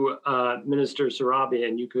turn to Minister Sarabi,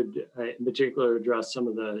 and you could in particular address some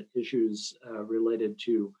of the issues related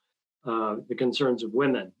to the concerns of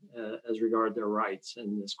women as regard their rights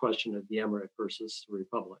and this question of the emirate versus the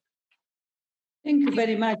republic. Thank you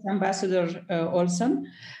very much, Ambassador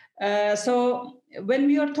Olson. So when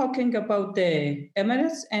we are talking about the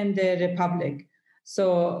emirates and the republic,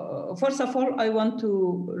 so first of all, I want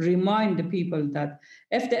to remind the people that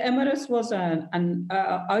if the Emirates was an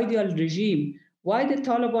ideal regime, why the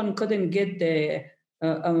Taliban couldn't get the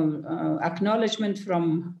acknowledgement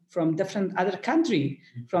from different other countries,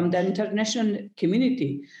 from the international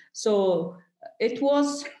community? So it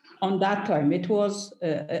was on that time, it was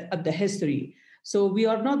at the history. So we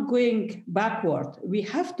are not going backward. We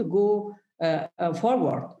have to go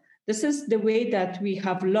forward. This is the way that we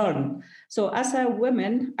have learned. So as a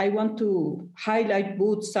woman, I want to highlight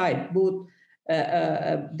both sides, both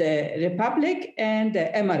the Republic and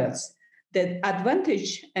the Emirates, the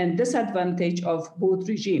advantage and disadvantage of both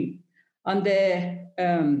regimes. On the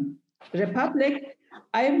Republic,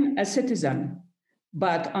 I'm a citizen,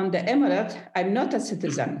 but on the Emirate, I'm not a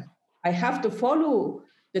citizen. I have to follow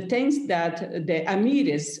the things that the Emir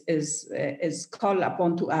is called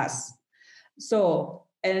upon to us. So,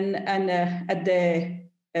 and at the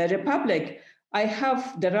Republic, I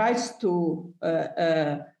have the rights to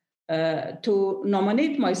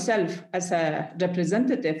nominate myself as a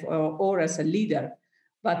representative or as a leader.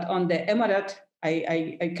 But on the Emirate,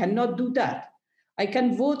 I cannot do that. I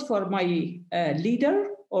can vote for my leader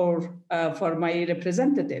or for my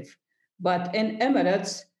representative. But in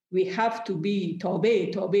Emirates, we have to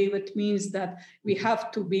obey, which means that we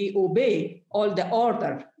have to obey all the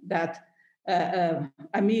order that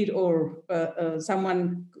Amir or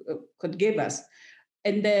someone could give us.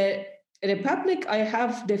 In the Republic, I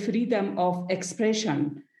have the freedom of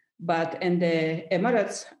expression, but in the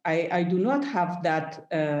Emirates, I do not have that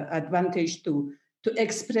advantage to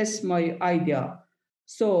express my idea.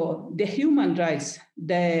 So the human rights,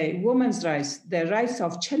 the women's rights, the rights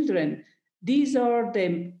of children, these are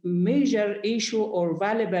the major issue or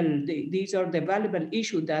these are the valuable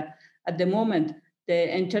issue that at the moment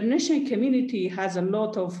the international community has a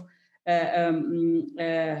lot of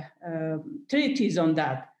treaties on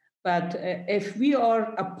that. But if we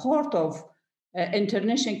are a part of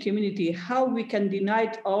international community, how we can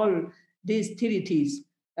deny all these treaties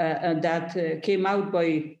that came out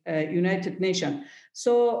by United Nations?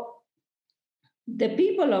 So the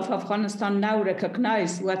people of Afghanistan now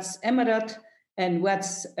recognize what's Emirate and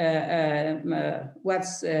what's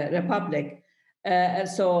Republic.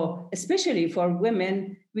 So especially for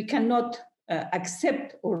women, we cannot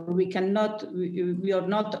accept, or we are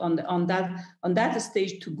not on that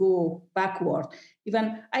stage to go backward.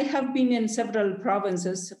 Even I have been in several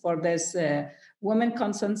provinces for this women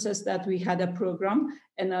consensus that we had a program,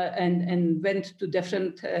 and went to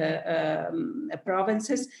different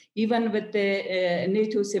provinces, even with the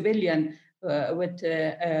NATO civilian. With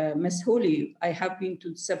Ms. Holy, I have been to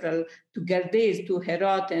Gardez, to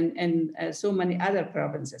Herat, and so many other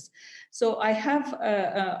provinces. So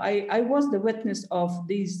I was the witness of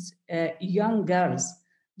these young girls.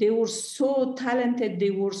 They were so talented, they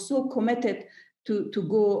were so committed to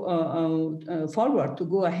go forward, to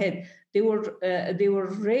go ahead. They were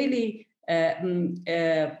really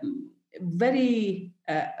very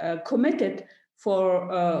committed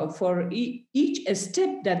for each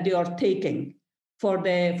step that they are taking, for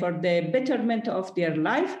the betterment of their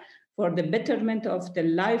life, for the betterment of the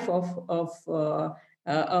life of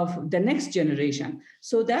the next generation.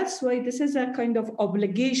 So that's why this is a kind of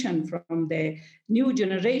obligation from the new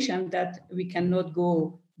generation that we cannot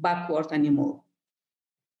go backward anymore.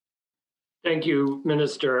 Thank you,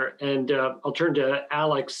 Minister. And I'll turn to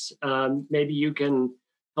Alex. Maybe you can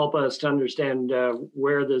help us to understand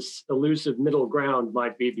where this elusive middle ground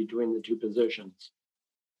might be between the two positions.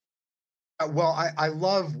 Well, I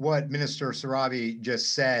love what Minister Sarabi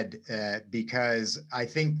just said, because I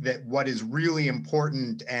think that what is really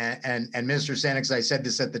important, and Minister Sanix, I said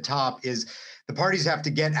this at the top, is the parties have to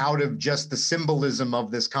get out of just the symbolism of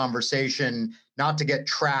this conversation, not to get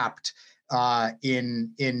trapped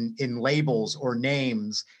in labels or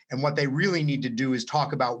names. And what they really need to do is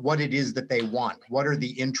talk about what it is that they want. What are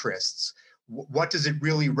the interests? What does it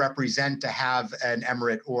really represent to have an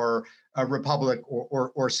emirate or a republic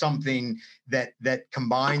or something that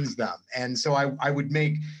combines them? And so I would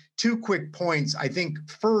make two quick points. I think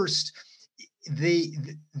first, the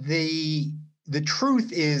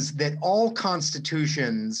truth is that all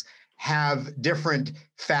constitutions have different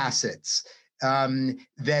facets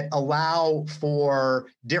that allow for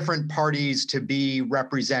different parties to be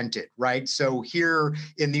represented, right? So here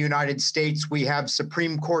in the United States, we have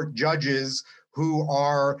Supreme Court judges who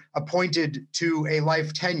are appointed to a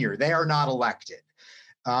life tenure. They are not elected.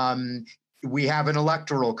 We have an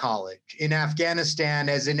electoral college. In Afghanistan,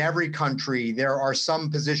 as in every country, there are some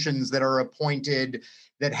positions that are appointed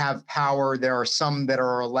that have power. There are some that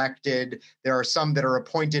are elected. There are some that are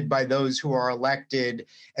appointed by those who are elected.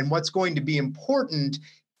 And what's going to be important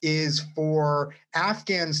is for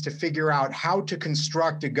Afghans to figure out how to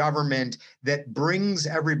construct a government that brings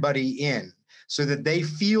everybody in, so that they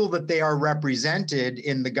feel that they are represented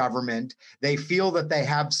in the government, they feel that they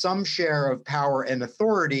have some share of power and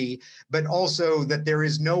authority, but also that there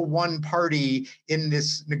is no one party in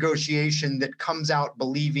this negotiation that comes out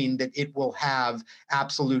believing that it will have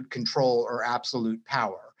absolute control or absolute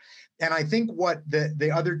power. And I think what the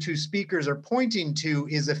other two speakers are pointing to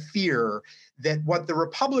is a fear that what the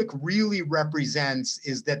Republic really represents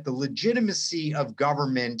is that the legitimacy of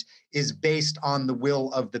government is based on the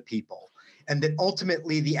will of the people. And that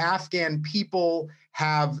ultimately the Afghan people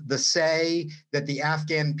have the say, that the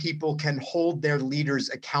Afghan people can hold their leaders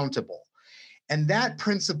accountable. And that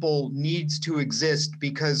principle needs to exist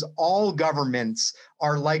because all governments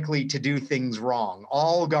are likely to do things wrong.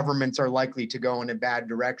 All governments are likely to go in a bad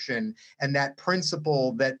direction. And that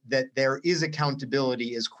principle that there is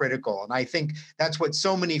accountability is critical. And I think that's what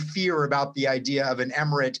so many fear about the idea of an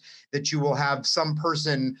emirate, that you will have some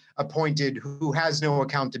person appointed who has no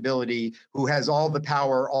accountability, who has all the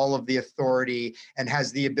power, all of the authority, and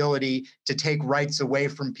has the ability to take rights away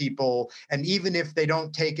from people. And even if they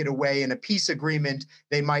don't take it away in a peace agreement,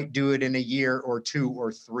 they might do it in a year or 2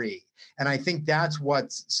 or 3. And I think that's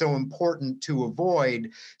what's so important to avoid.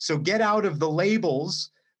 So get out of the labels,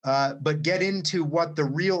 but get into what the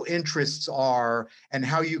real interests are and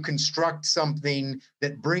how you construct something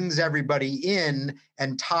that brings everybody in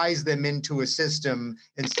and ties them into a system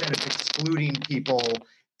instead of excluding people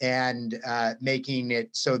and making it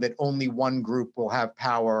so that only one group will have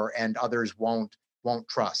power and others won't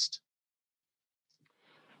trust.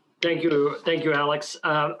 Thank you, Alex.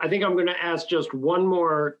 I think I'm going to ask just one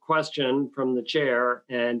more question from the chair,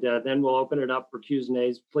 and then we'll open it up for Q's and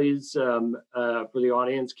A's. Please, for the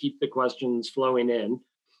audience, keep the questions flowing in.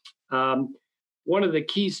 One of the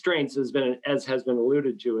key strengths has been, as has been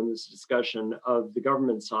alluded to in this discussion of the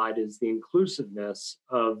government side, is the inclusiveness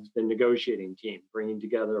of the negotiating team, bringing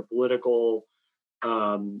together political,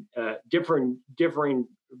 differing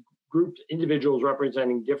groups, individuals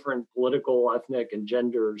representing different political, ethnic, and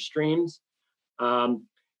gender streams.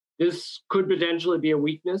 This could potentially be a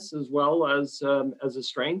weakness as well as a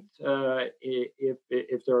strength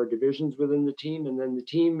if there are divisions within the team. And then the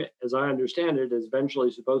team, as I understand it, is eventually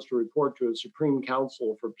supposed to report to a Supreme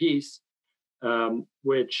Council for Peace,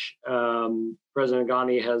 which President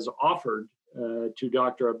Ghani has offered to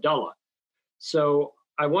Dr. Abdullah. So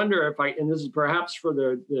I wonder if and this is perhaps for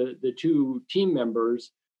the two team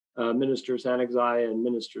members, Minister Sanagzai and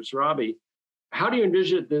Minister Sarabi, how do you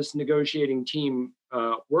envision this negotiating team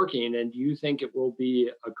working? And do you think it will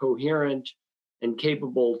be a coherent and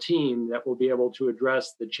capable team that will be able to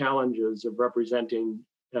address the challenges of representing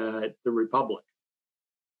the Republic?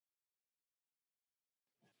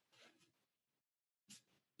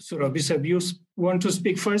 Sarabi Sahib, you want to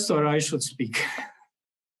speak first or I should speak?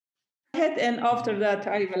 Ahead, and after that,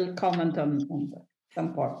 I will comment on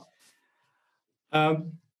some part.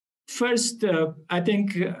 First, I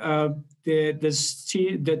think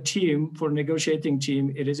the team for negotiating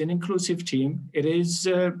team, it is an inclusive team. It is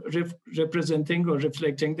representing or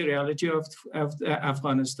reflecting the reality of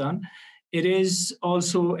Afghanistan. It is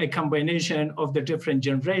also a combination of the different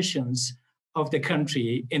generations of the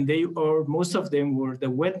country, and most of them were the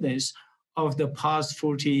witness of the past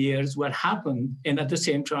 40 years, what happened. And at the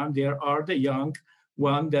same time, there are the young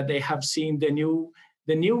one that they have seen the new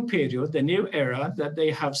period, the new era, that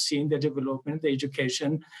they have seen the development, the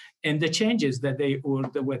education, and the changes that they were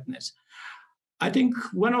the witness. I think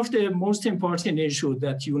one of the most important issues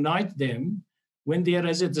that unite them when there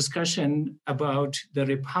is a discussion about the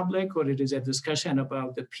Republic or it is a discussion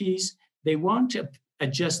about the peace, they want a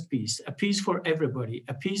just peace, a peace for everybody,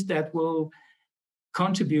 a peace that will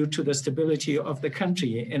contribute to the stability of the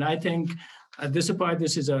country. And I think despite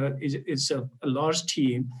this is a large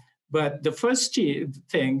team, but the first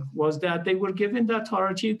thing was that they were given the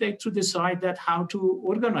authority to decide that how to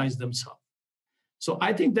organize themselves. So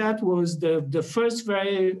I think that was the first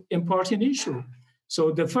very important issue.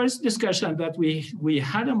 So the first discussion that we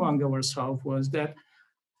had among ourselves was that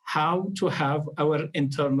how to have our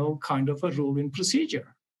internal kind of a rule and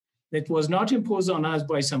procedure. It was not imposed on us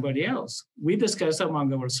by somebody else. We discussed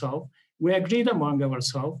among ourselves, we agreed among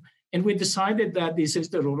ourselves, and we decided that this is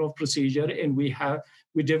the rule of procedure, and we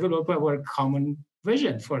developed our common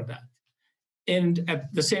vision for that. And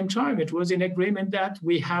at the same time, it was in agreement that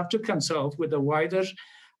we have to consult with the wider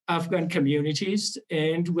Afghan communities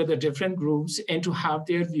and with the different groups and to have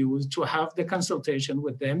their views, to have the consultation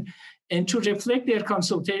with them, and to reflect their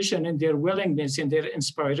consultation and their willingness and their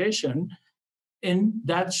inspiration. And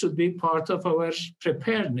that should be part of our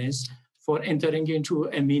preparedness for entering into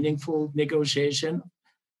a meaningful negotiation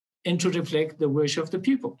and to reflect the wish of the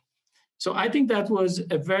people. So I think that was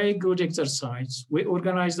a very good exercise. We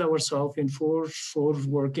organized ourselves in four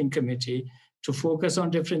working committee to focus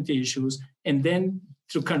on different issues and then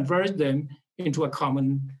to convert them into a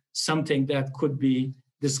common something that could be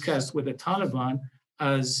discussed with the Taliban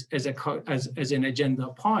as an agenda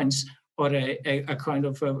points or a kind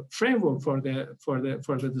of a framework for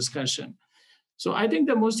the discussion. So I think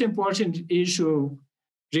the most important issue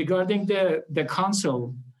regarding the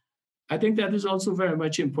council, I think that is also very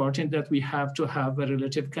much important that we have to have a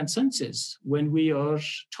relative consensus when we are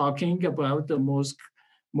talking about the most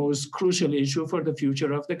most crucial issue for the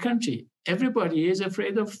future of the country. Everybody is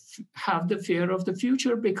afraid of, have the fear of the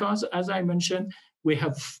future because, as I mentioned, we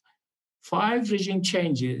have 5 regime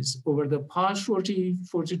changes over the past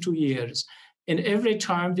 42 years. And every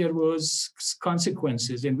time there was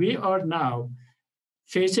consequences. And we are now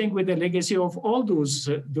facing with the legacy of all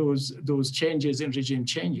those changes and regime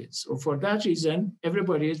changes. So for that reason,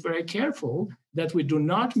 everybody is very careful that we do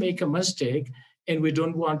not make a mistake, and we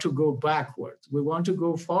don't want to go backward. We want to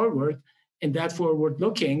go forward, and that forward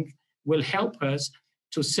looking will help us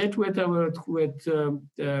to sit with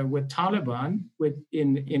Taliban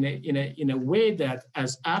in a way that,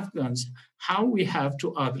 as Afghans, how we have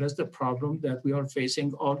to address the problem that we are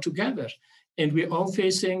facing all together, and we're all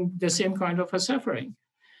facing the same kind of a suffering.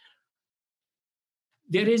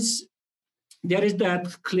 There is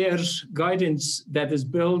that clear guidance that is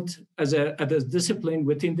built as a discipline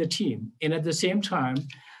within the team, and at the same time,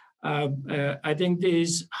 I think there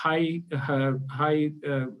is high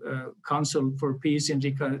Council for Peace and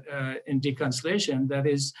Reconciliation that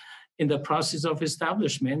is in the process of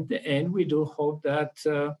establishment, and we do hope that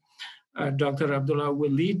Dr. Abdullah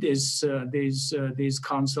will lead this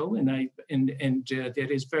council, and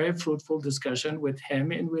there is very fruitful discussion with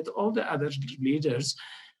him and with all the other leaders.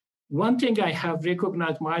 One thing I have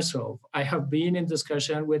recognized myself, I have been in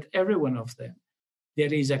discussion with every one of them.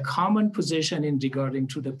 There is a common position in regarding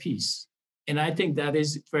to the peace. And I think that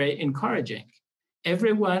is very encouraging.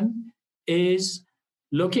 Everyone is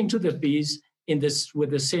looking to the peace with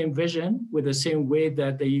the same vision, with the same way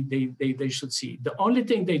that they should see. The only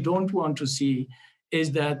thing they don't want to see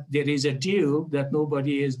is that there is a deal that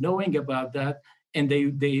nobody is knowing about that, and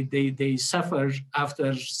they suffer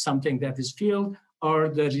after something that is failed, or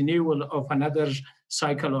the renewal of another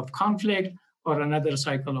cycle of conflict or another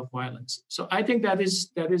cycle of violence. So I think that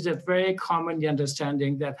is a very common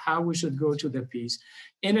understanding that how we should go to the peace.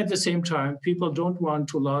 And at the same time, people don't want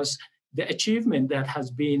to lose the achievement that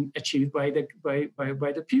has been achieved by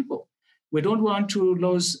the people. We don't want to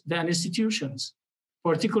lose the institutions,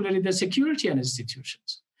 particularly the security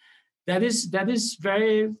institutions. That is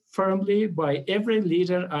very firmly by every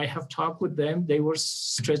leader I have talked with them. They were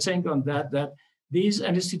stressing on that these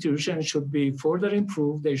institutions should be further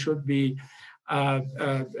improved. They should be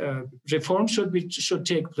reforms should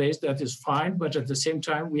take place. That is fine, but at the same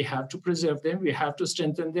time, we have to preserve them. We have to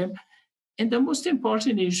strengthen them. And the most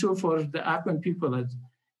important issue for the Afghan people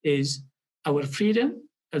is our freedom,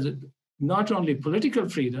 not only political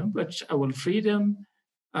freedom, but our freedom,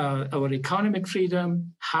 our economic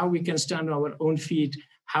freedom, how we can stand on our own feet,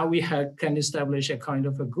 how we can establish a kind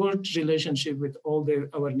of a good relationship with all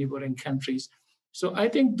our neighboring countries. So I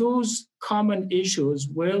think those common issues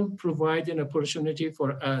will provide an opportunity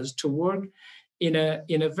for us to work in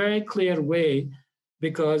a very clear way,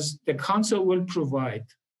 because the council will provide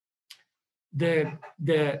the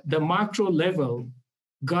macro level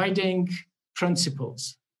guiding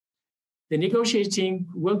principles. The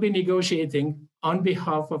will be negotiating on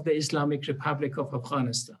behalf of the Islamic Republic of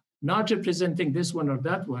Afghanistan, not representing this one or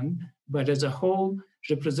that one, but as a whole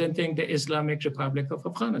representing the Islamic Republic of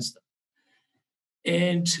Afghanistan.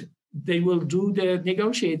 And they will do the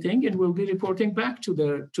negotiating and will be reporting back to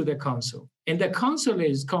the council. And the council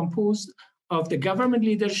is composed of the government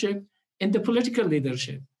leadership and the political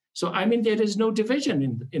leadership. So, I mean, there is no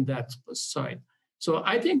division in that side. So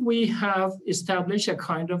I think we have established a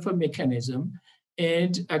kind of a mechanism,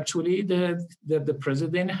 and actually the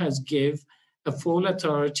president has given a full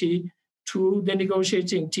authority to the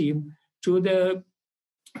negotiating team, to the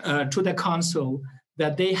council,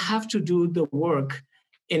 that they have to do the work.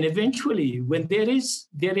 And eventually, when we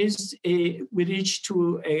reach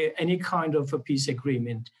to any kind of a peace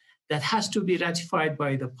agreement, that has to be ratified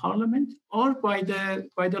by the parliament or by the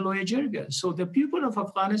Loya Jirga. So the people of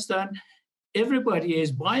Afghanistan, everybody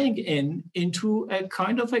is buying into a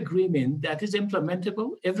kind of agreement that is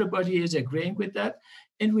implementable. Everybody is agreeing with that,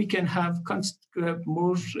 and we can have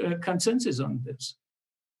more consensus on this.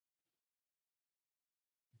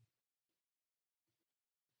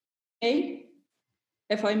 Hey,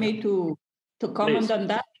 if I may to comment Please. on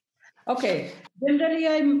that. Okay, generally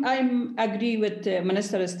I'm agree with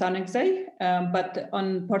Minister Stanekzai, but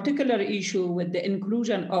on particular issue with the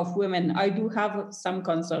inclusion of women, I do have some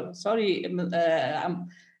concern. Sorry, Minister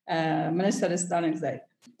Stanekzai.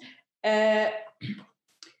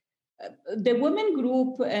 The women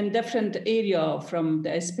group in different area,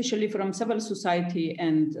 especially from civil society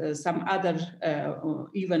and some other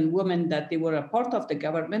even women that they were a part of the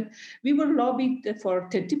government, we were lobbied for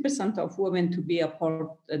 30% of women to be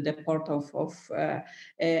the part of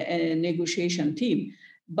a negotiation team.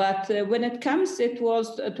 But when it comes, it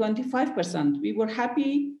was 25%. We were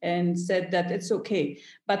happy and said that it's okay.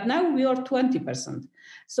 But now we are 20%.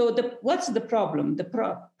 So what's the problem? The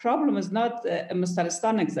problem is not Mr.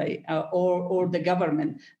 Stanekzai or the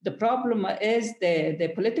government. The problem is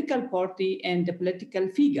the political party and the political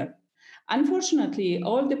figure. Unfortunately,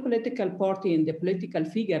 all the political party and the political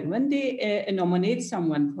figure, when they nominate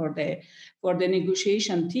someone for the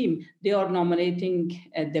negotiation team, they are nominating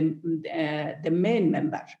the main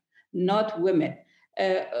member, not women.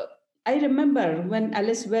 I remember when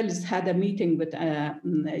Alice Wells had a meeting with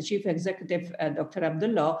Chief Executive Dr.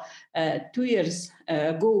 Abdullah 2 years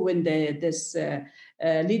ago when this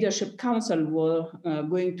Leadership Council were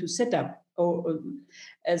going to set up.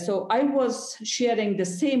 So I was sharing the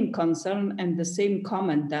same concern and the same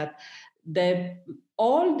comment that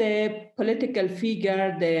all the political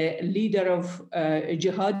figure, the leader of a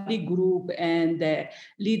jihadi group and the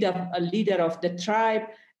leader of the tribe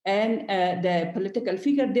and the political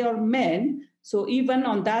figure, they are men. So even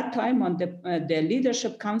on that time on the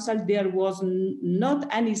Leadership Council, there was not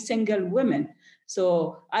any single woman.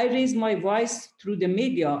 So I raised my voice through the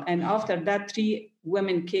media, and after that 3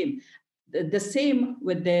 women came. The same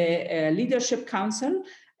with the Leadership Council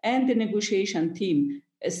and the negotiation team.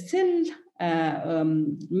 Still,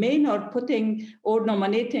 men are putting or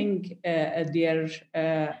nominating their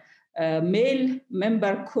male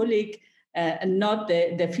member colleague, not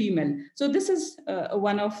the female. So this is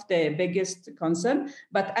one of the biggest concern.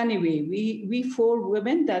 But anyway, we 4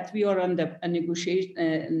 women that we are on the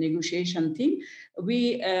negotiation team.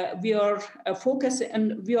 We are focusing,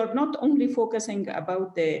 and we are not only focusing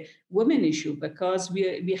about the women issue, because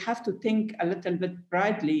we have to think a little bit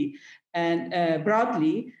broadly, and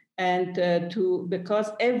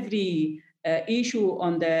because every issue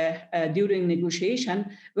on the during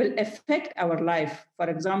negotiation will affect our life. For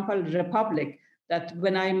example, Republic. That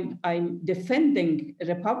when I'm defending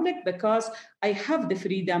Republic because I have the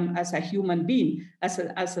freedom as a human being, as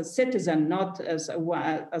a citizen, not as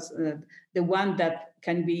the one that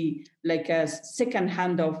can be like a second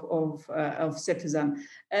hand of citizen.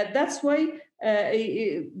 That's why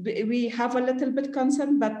we have a little bit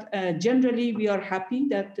concern, but generally we are happy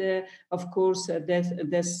that, of course,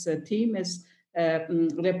 this team is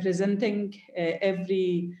representing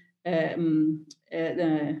every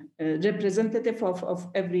representative of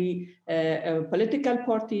every political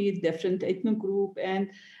party, different ethnic group,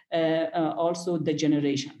 and also the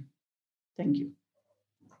generation. Thank you.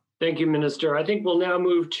 Thank you, Minister. I think we'll now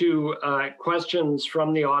move to questions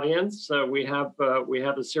from the audience. We have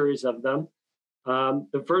a series of them.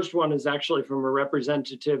 The first one is actually from a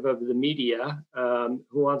representative of the media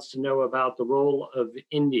who wants to know about the role of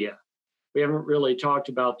India. We haven't really talked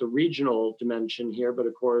about the regional dimension here, but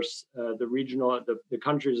of course, the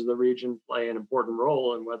countries of the region play an important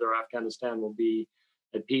role in whether Afghanistan will be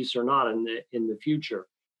at peace or not in the future.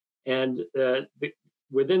 And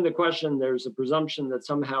within the question, there's a presumption that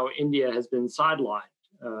somehow India has been sidelined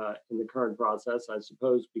in the current process, I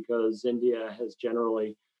suppose, because India has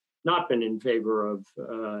generally not been in favor of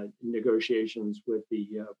negotiations with the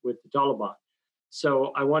Taliban.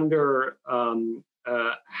 So I wonder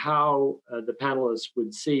how the panelists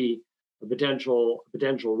would see a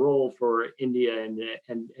potential role for India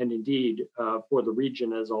and indeed for the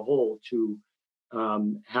region as a whole to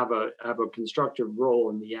have a constructive role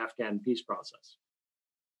in the Afghan peace process.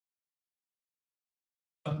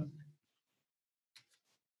 Can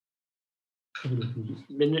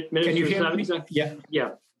you hear me?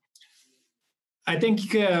 Yeah. I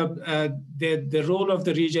think the role of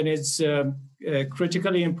the region is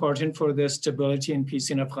critically important for the stability and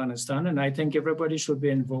peace in Afghanistan, and I think everybody should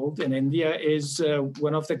be involved. And India is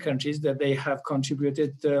one of the countries that they have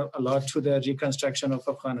contributed a lot to the reconstruction of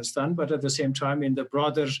Afghanistan. But at the same time, in the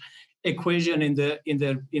broader equation in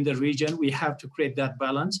the region, we have to create that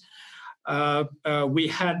balance. We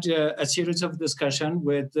had a series of discussion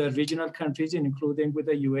with the regional countries, including with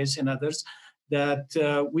the US and others, that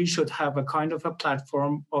we should have a kind of a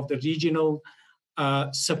platform of the regional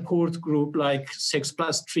support group like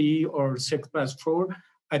 6+3 or 6+4.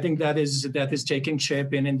 I think that is taking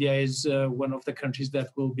shape, and India is one of the countries that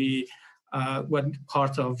will be one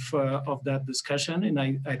part of that discussion. And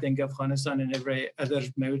I think Afghanistan and every other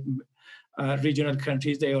regional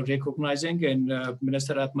countries, they are recognizing, and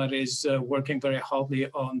Minister Atmar is working very hardly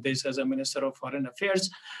on this as a Minister of Foreign Affairs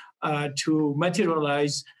to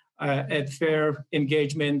materialize a fair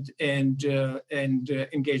engagement and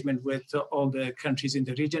engagement with all the countries in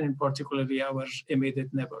the region, and particularly our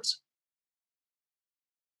immediate neighbors.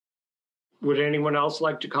 Would anyone else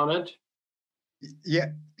like to comment? Yeah,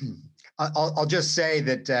 I'll just say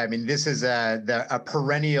that, I mean, this is a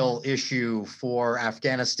perennial issue for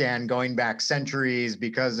Afghanistan going back centuries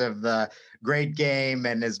because of the Great Game.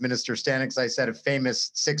 And as Minister Staniks said, a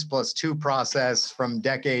famous 6+2 process from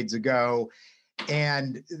decades ago.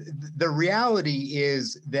 And the reality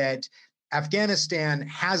is that Afghanistan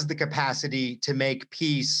has the capacity to make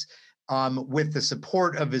peace with the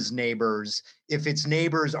support of his neighbors. If its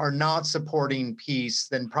neighbors are not supporting peace,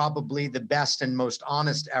 then probably the best and most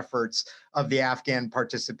honest efforts of the Afghan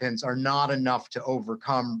participants are not enough to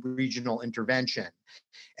overcome regional intervention.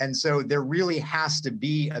 And so there really has to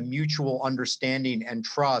be a mutual understanding and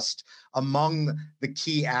trust among the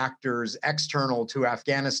key actors external to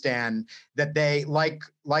Afghanistan that they, like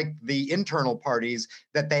the internal parties,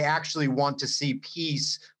 that they actually want to see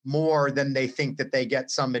peace more than they think that they get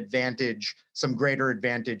some advantage, some greater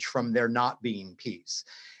advantage from there not being peace.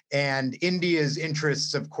 And India's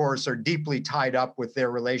interests, of course, are deeply tied up with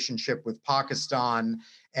their relationship with Pakistan.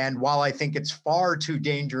 And while I think it's far too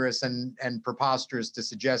dangerous and preposterous to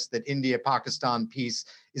suggest that India-Pakistan peace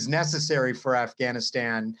is necessary for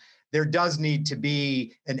Afghanistan, there does need to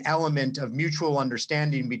be an element of mutual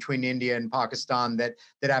understanding between India and Pakistan that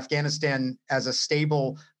Afghanistan as a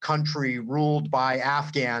stable country ruled by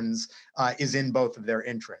Afghans is in both of their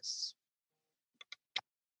interests.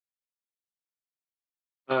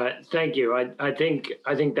 Thank you. I think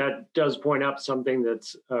that does point up something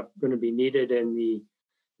that's going to be needed in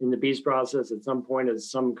the peace process at some point, as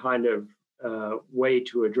some kind of way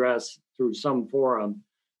to address through some forum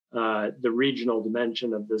the regional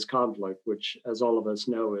dimension of this conflict, which, as all of us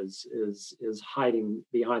know, is hiding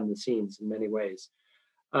behind the scenes in many ways.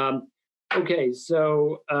 Okay,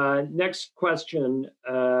 so next question.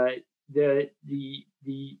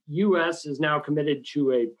 The U.S. is now committed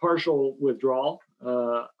to a partial withdrawal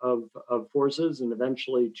of forces and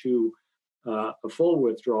eventually to a full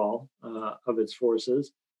withdrawal of its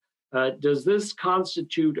forces. Does this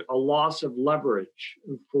constitute a loss of leverage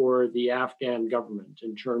for the Afghan government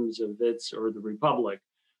in terms of its, or the Republic,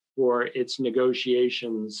 for its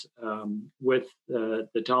negotiations with the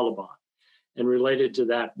Taliban? And related to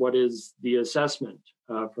that, what is the assessment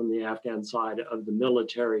from the Afghan side of the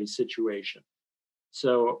military situation?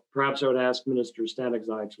 So perhaps I would ask Minister Staniks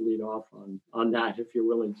to lead off on that, if you're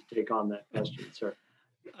willing to take on that question, sir.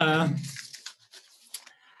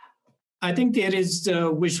 I think there is,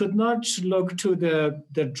 we should not look to the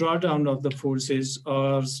drawdown of the forces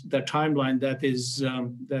or the timeline that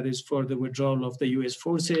is for the withdrawal of the U.S.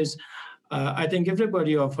 forces. I think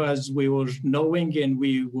everybody of us, we were knowing and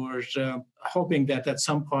we were hoping that at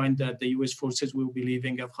some point that the U.S. forces will be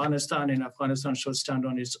leaving Afghanistan and Afghanistan should stand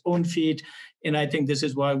on its own feet. And I think this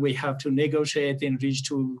is why we have to negotiate and reach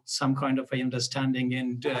to some kind of an understanding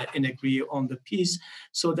and agree on the peace,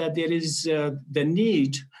 so that there is the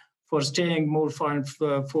need for staying more foreign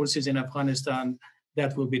forces in Afghanistan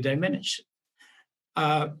that will be diminished.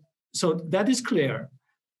 So that is clear.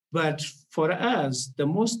 But for us, the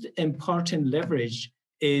most important leverage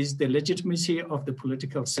is the legitimacy of the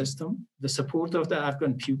political system, the support of the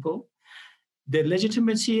Afghan people, the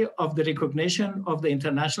legitimacy of the recognition of the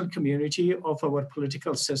international community of our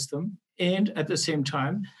political system, and at the same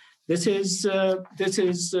time, this is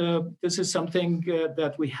something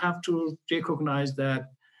that we have to recognize that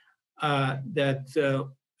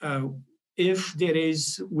if there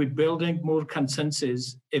is, we're building more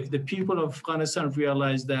consensus, if the people of Afghanistan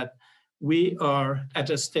realize that we are at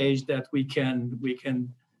a stage that we can,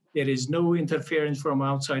 there is no interference from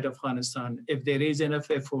outside Afghanistan, if there is enough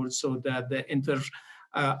effort so that the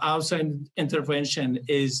outside intervention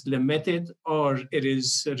is limited or it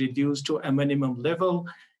is reduced to a minimum level.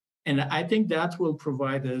 And I think that will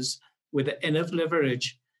provide us with enough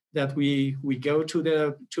leverage that we go to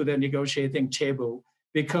the negotiating table,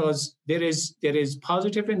 because there is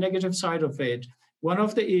positive and negative side of it. One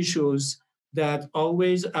of the issues that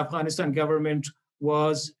always Afghanistan government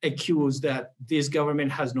was accused that this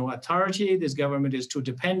government has no authority, this government is too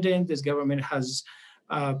dependent, this government has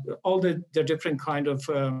all the different kind of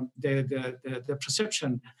the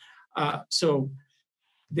perception. So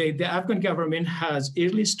the Afghan government has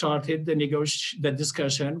early started the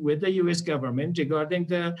discussion with the U.S. government regarding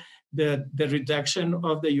the reduction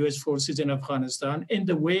of the U.S. forces in Afghanistan in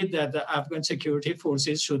the way that the Afghan security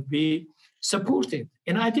forces should be supported.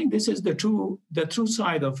 And I think this is the true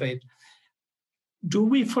side of it. Do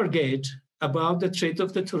we forget about the threat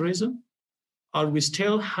of the terrorism? Or we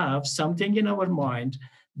still have something in our mind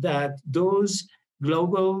that those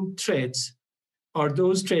global threats, or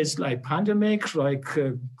those threats like pandemic, like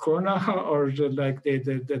corona, or like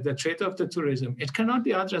the threat of the terrorism, it cannot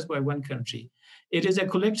be addressed by one country. it is a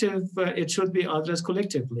collective, it should be addressed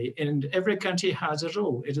collectively. And every country has a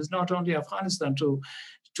role. It is not only Afghanistan to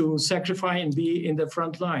sacrifice and be in the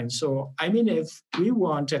front line. So, I mean, if we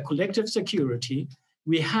want a collective security,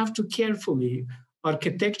 we have to carefully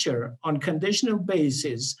architecture on conditional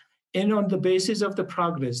basis and on the basis of the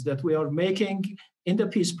progress that we are making in the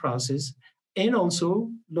peace process, and also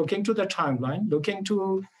looking to the timeline, looking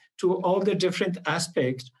to all the different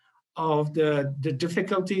aspects of the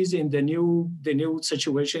difficulties in the new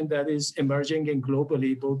situation that is emerging in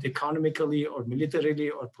globally, both economically or militarily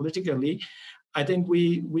or politically. I think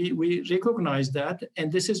we recognize that,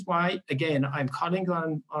 and this is why, again, I'm calling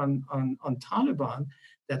on Taliban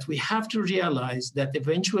that we have to realize that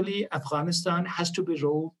eventually Afghanistan has to be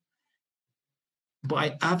ruled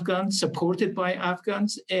by Afghans, supported by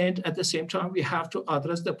Afghans, and at the same time, we have to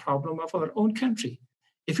address the problem of our own country.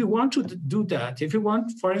 If you want to do that, if you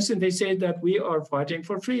want, for instance, they say that we are fighting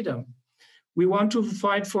for freedom. We want to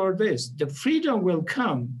fight for this. The freedom will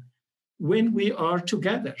come when we are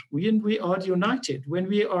together, when we are united, when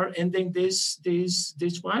we are ending this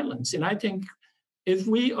violence. And I think if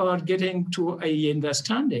we are getting to an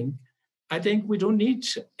understanding, I think we don't need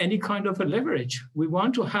any kind of a leverage. We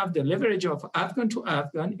want to have the leverage of Afghan to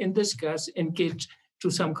Afghan and discuss and get to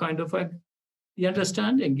some kind of the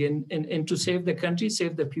understanding and to save the country,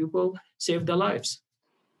 save the people, save the lives.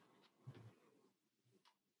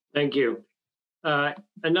 Thank you.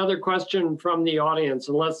 Another question from the audience,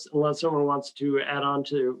 unless someone wants to add on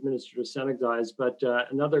to Minister Stenigzai's, but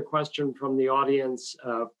another question from the audience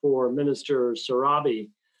for Minister Sorabi.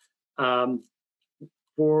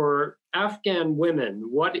 For Afghan women,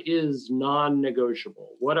 what is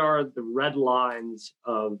non-negotiable? What are the red lines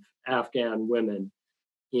of Afghan women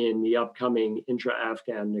in the upcoming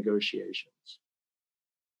intra-Afghan negotiations?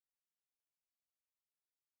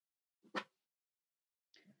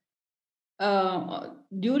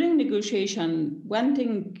 During negotiation, one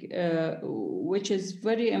thing which is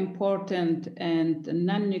very important and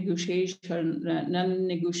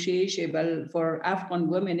non-negotiable for Afghan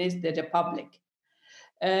women is the republic.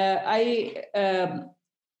 I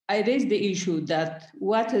raised the issue that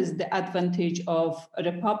what is the advantage of a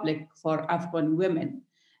republic for Afghan women?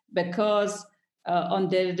 Because on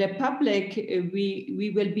the republic,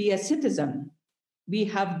 we will be a citizen. We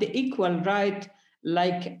have the equal right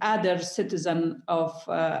like other citizen of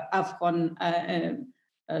Afghan,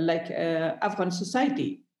 Afghan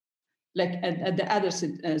society, like the other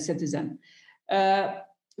citizen.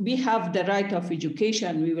 We have the right of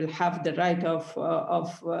education. We will have the right of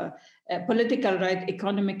political right,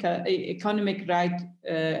 economic right,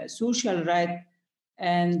 social right,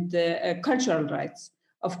 and cultural rights.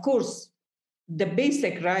 Of course, the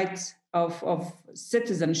basic rights of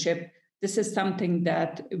citizenship. This is something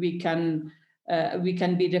that we can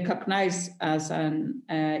be recognized as an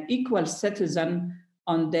equal citizen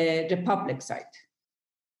on the republic side.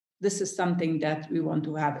 This is something that we want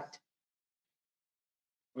to have it.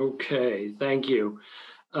 Okay, thank you.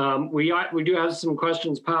 We do have some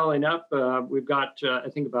questions piling up. We've got, I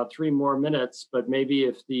think, about 3 more minutes, but maybe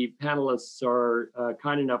if the panelists are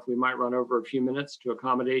kind enough, we might run over a few minutes to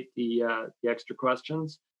accommodate the extra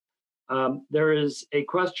questions. There is a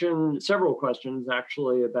question, several questions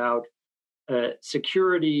actually, about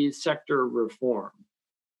security sector reform.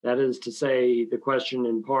 That is to say, the question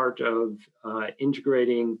in part of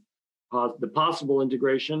integrating the possible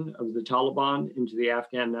integration of the Taliban into the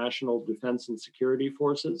Afghan National Defense and Security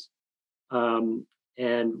Forces, and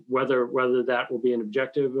whether that will be an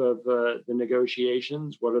objective of the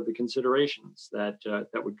negotiations. What are the considerations that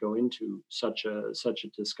would go into such a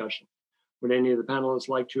discussion? Would any of the panelists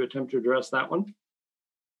like to attempt to address that one?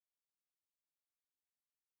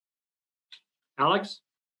 Alex?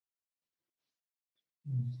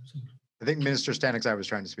 I think Minister Stenigzai was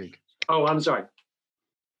trying to speak. Oh, I'm sorry.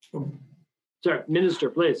 Sorry, Minister,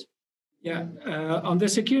 please. Yeah, on the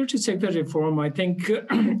security sector reform, I think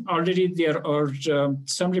already there are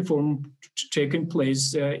some reform taking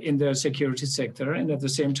place in the security sector, and at the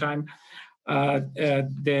same time,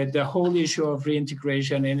 the whole issue of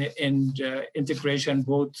reintegration and integration,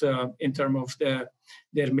 both in terms of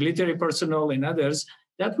their military personnel and others,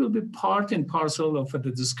 that will be part and parcel of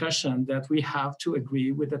the discussion that we have to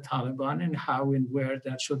agree with the Taliban and how and where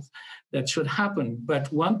that should happen.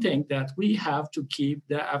 But one thing that we have to keep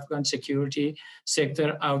the Afghan security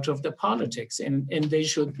sector out of the politics, and they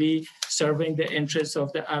should be serving the interests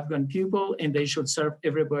of the Afghan people, and they should serve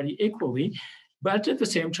everybody equally. But at the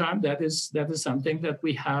same time, that is something that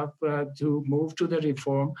we have to move to the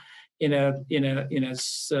reform in a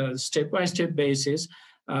step-by-step basis.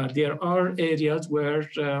 There are areas where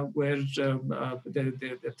the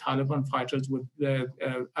Taliban fighters would,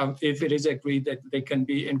 if it is agreed that they can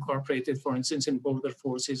be incorporated, for instance, in border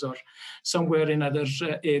forces or somewhere in other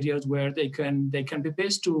areas where they can be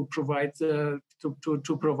based to provide to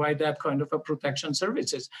provide that kind of a protection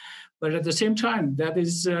services. But at the same time, that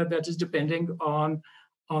is depending on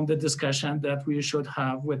the discussion that we should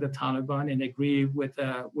have with the Taliban and agree with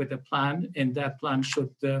a plan, and that plan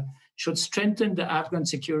should strengthen the Afghan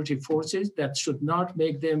security forces. That should not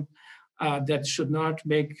make them the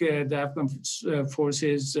Afghan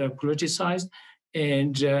forces politicized,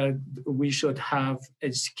 and we should have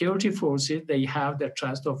a security forces. They have the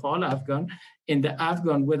trust of all Afghan. In the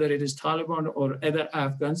Afghan, whether it is Taliban or other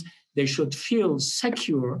Afghans, they should feel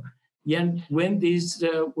secure when these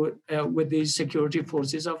with these security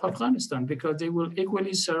forces of Afghanistan, because they will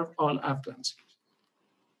equally serve all Afghans.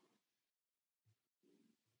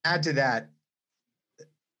 Add to that,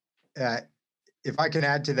 if I can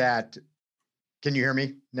add to that, can you hear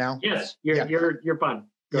me now? Yes, you're fine.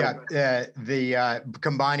 The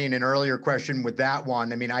combining an earlier question with that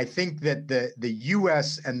one, I mean, I think that the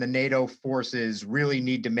U.S. and the NATO forces really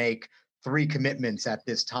need to make 3 commitments at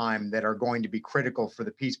this time that are going to be critical for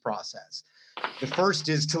the peace process. The first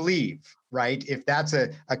is to leave, right? If that's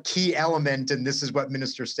a key element, and this is what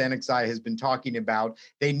Minister Staniczai has been talking about,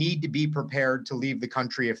 they need to be prepared to leave the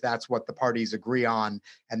country if that's what the parties agree on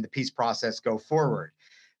and the peace process go forward.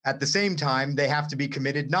 At the same time, they have to be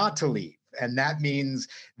committed not to leave. And that means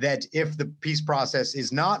that if the peace process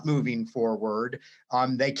is not moving forward,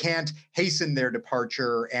 they can't hasten their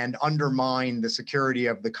departure and undermine the security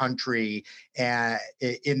of the country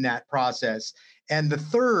in that process. And the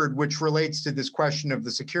third, which relates to this question of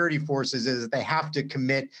the security forces, is that they have to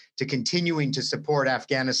commit to continuing to support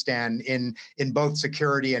Afghanistan in both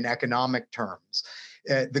security and economic terms.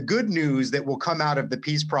 The good news that will come out of the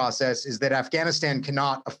peace process is that Afghanistan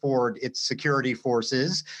cannot afford its security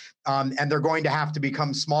forces, and they're going to have to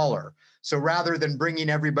become smaller. So rather than bringing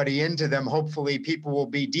everybody into them, hopefully people will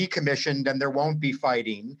be decommissioned and there won't be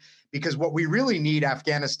fighting, because what we really need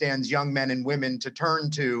Afghanistan's young men and women to turn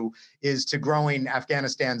to is to growing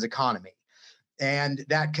Afghanistan's economy. And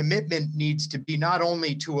that commitment needs to be not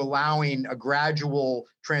only to allowing a gradual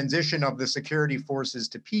transition of the security forces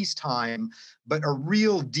to peacetime, but a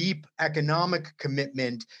real deep economic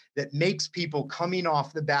commitment that makes people coming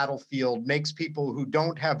off the battlefield, makes people who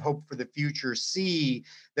don't have hope for the future see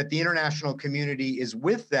that the international community is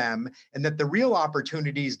with them, and that the real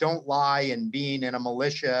opportunities don't lie in being in a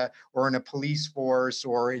militia or in a police force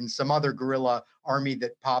or in some other guerrilla army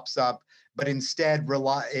that pops up, but instead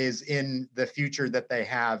is in the future that they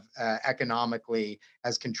have economically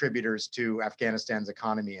as contributors to Afghanistan's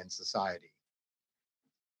economy and society.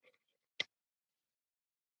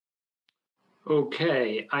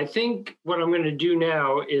 Okay, I think what I'm going to do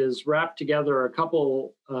now is wrap together a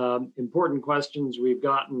couple important questions we've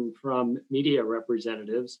gotten from media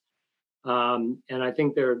representatives. And I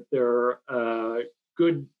think they're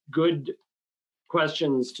good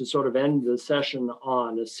questions to sort of end the session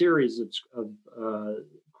on, a series of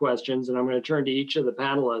questions. And I'm going to turn to each of the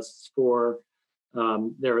panelists for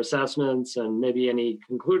their assessments and maybe any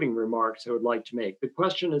concluding remarks I would like to make. The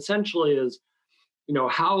question essentially is,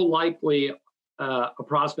 how likely a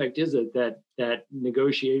prospect is it that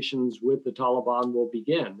negotiations with the Taliban will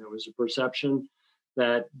begin? There was a perception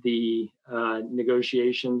that the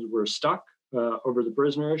negotiations were stuck over the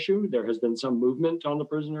prisoner issue. There has been some movement on the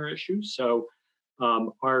prisoner issue. So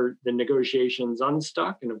are the negotiations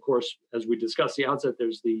unstuck? And of course, as we discussed at the outset,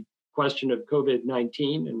 there's the question of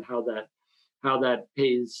COVID-19 and how that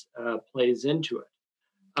plays into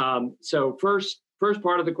it. So first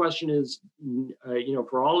part of the question is,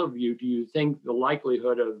 for all of you, do you think the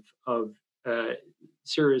likelihood of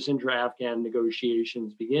serious intra-Afghan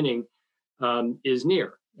negotiations beginning is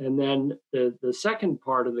near? And then the second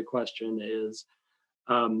part of the question is,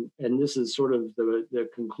 and this is sort of the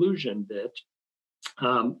conclusion bit,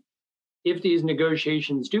 if these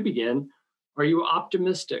negotiations do begin, are you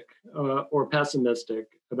optimistic or pessimistic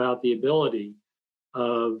about the ability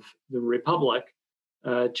of the Republic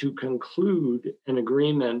to conclude an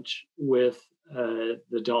agreement with the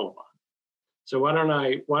Taliban? So why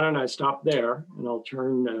don't I stop there, and I'll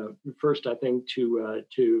turn first, I think, to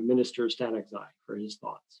Minister Staniczai for his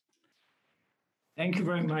thoughts. Thank you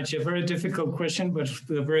very much. A very difficult question, but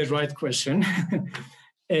the very right question.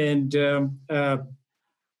 And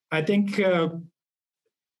I think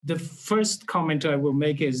the first comment I will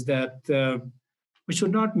make is that we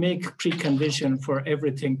should not make precondition for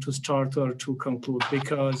everything to start or to conclude,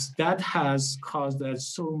 because that has caused us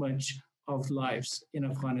so much of lives in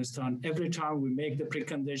Afghanistan. Every time we make the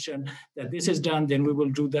precondition that this is done, then we will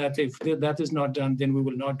do that. If that is not done, then we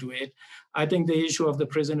will not do it. I think the issue of the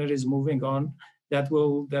prisoner is moving on. That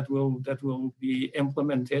will be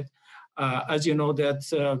implemented. As you know, that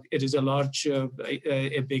it is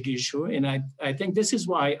a big issue, and I think this is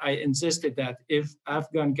why I insisted that if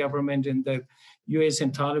Afghan government and the U.S.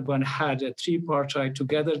 and Taliban had a tripartite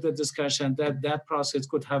together the discussion, that process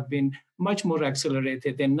could have been much more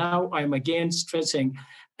accelerated. And now I'm again stressing,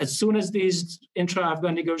 as soon as these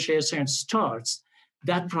intra-Afghan negotiations starts,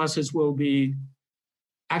 that process will be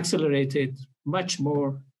accelerated much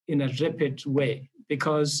more in a rapid way,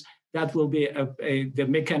 because that will be the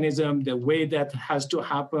mechanism, the way that has to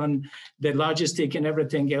happen, the logistic and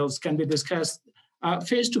everything else can be discussed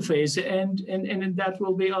face to face, and that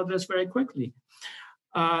will be addressed very quickly.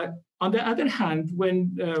 On the other hand,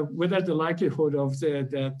 whether the likelihood of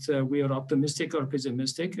that we are optimistic or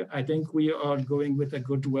pessimistic, I think we are going with the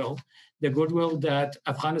goodwill that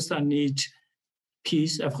Afghanistan needs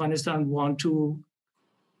peace. Afghanistan want to,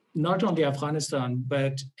 not only Afghanistan,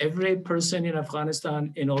 but every person in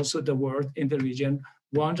Afghanistan and also the world in the region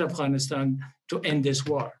want Afghanistan to end this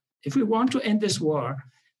war. If we want to end this war,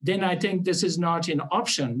 then I think this is not an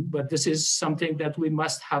option, but this is something that we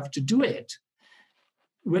must have to do it.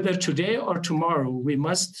 Whether today or tomorrow, we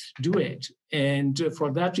must do it. And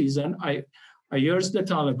for that reason, I urge the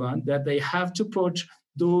Taliban that they have to put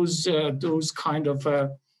those kind of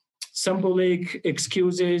symbolic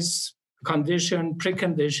excuses, condition,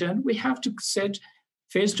 precondition. We have to sit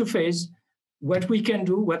face to face what we can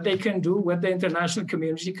do, what they can do, what the international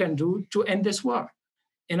community can do to end this war.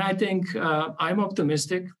 And I think I'm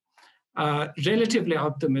optimistic, relatively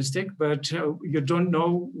optimistic, but you don't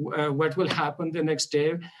know what will happen the next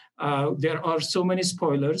day. There are so many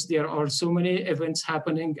spoilers. There are so many events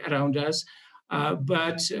happening around us.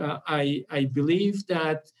 But I believe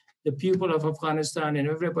that the people of Afghanistan and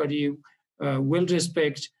everybody will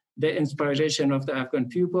respect the inspiration of the Afghan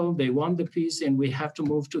people. They want the peace, and we have to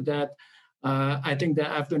move to that. I think the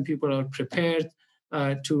Afghan people are prepared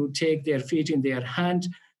to take their feet in their hand,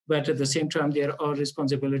 but at the same time, there are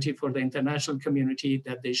responsibility for the international community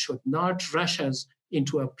that they should not rush us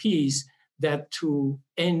into a peace that to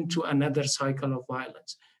end to another cycle of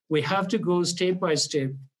violence. We have to go step by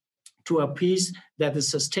step to a peace that is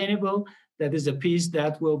sustainable, that is a peace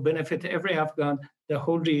that will benefit every Afghan, the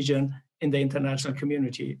whole region, in the international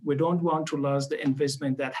community. We don't want to lose the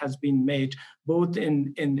investment that has been made both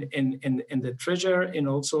in the treasure and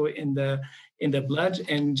also in the blood.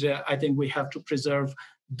 And I think we have to preserve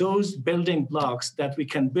those building blocks that we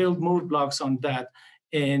can build more blocks on that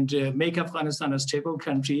and make Afghanistan a stable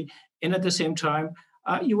country. And at the same time,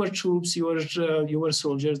 your troops, your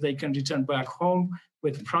soldiers, they can return back home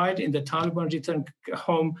with pride, and the Taliban return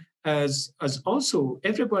home as also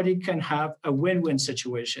everybody can have a win-win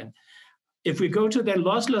situation. If we go to the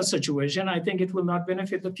loss-loss situation, I think it will not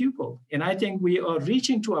benefit the people. And I think we are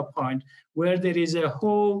reaching to a point where there is a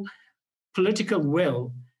whole political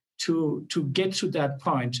will to get to that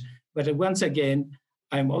point. But once again,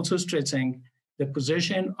 I'm also stressing the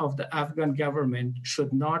position of the Afghan government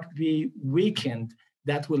should not be weakened.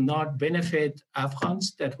 That will not benefit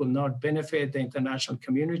Afghans, that will not benefit the international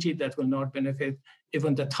community, that will not benefit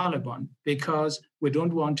even the Taliban, because we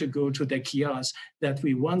don't want to go to the chaos that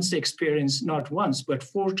we once experienced, not once, but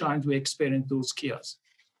 4 times we experienced those chaos.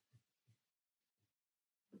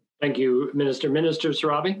 Thank you, Minister. Minister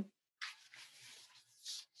Sarabi?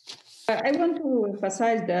 I want to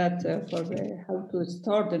emphasize that for how to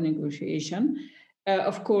start the negotiation.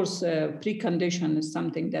 Of course, precondition is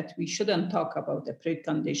something that we shouldn't talk about. The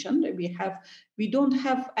precondition we don't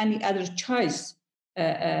have any other choice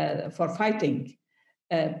for fighting.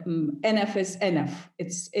 Enough is enough.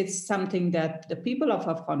 It's something that the people of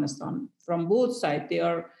Afghanistan, from both sides, they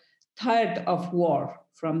are tired of war,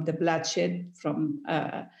 from the bloodshed,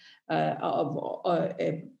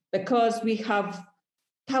 because we have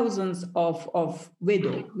thousands of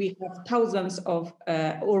widows, we have thousands of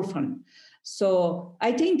orphans. So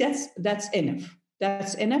I think that's enough.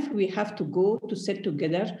 That's enough. We have to go to sit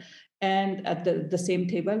together and at the same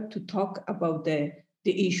table to talk about the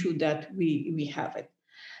issue that we have it.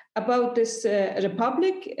 About this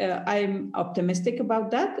republic, I'm optimistic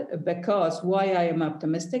about that. Because why I am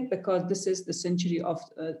optimistic? Because this is the century of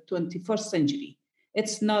 21st century.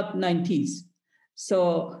 It's not 90s.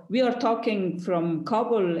 So we are talking from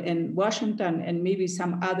Kabul and Washington, and maybe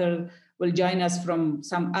some other will join us from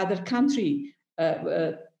some other country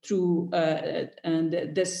through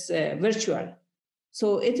this virtual.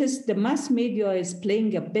 So it is the mass media is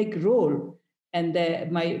playing a big role And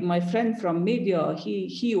my friend from media,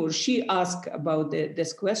 he or she asked about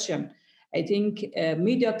this question. I think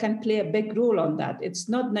media can play a big role on that. It's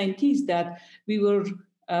not 90s that we were,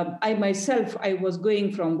 I myself, I was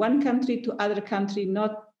going from one country to other country,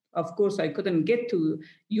 not, of course, I couldn't get to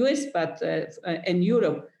US, but in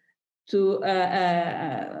Europe, to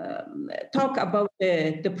talk about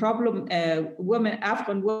the problem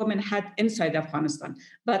Afghan women had inside Afghanistan.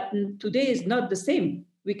 But today is not the same.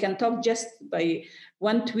 We can talk just by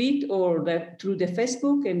one tweet or through the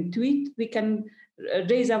Facebook and tweet. We can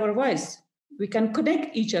raise our voice. We can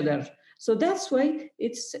connect each other. So that's why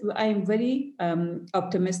I'm very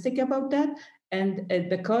optimistic about that. And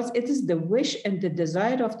because it is the wish and the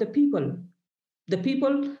desire of the people. The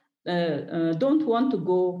people don't want to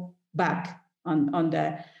go back on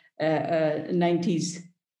the 90s.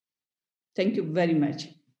 Thank you very much.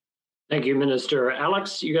 Thank you, Minister.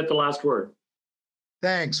 Alex, you get the last word.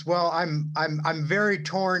 Thanks. Well, I'm very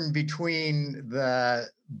torn between the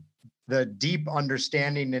deep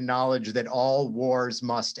understanding and knowledge that all wars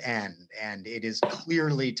must end, and it is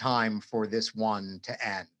clearly time for this one to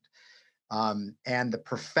end. And the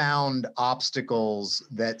profound obstacles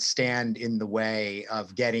that stand in the way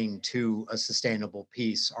of getting to a sustainable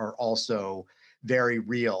peace are also very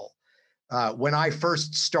real. When I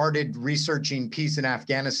first started researching peace in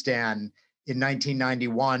Afghanistan in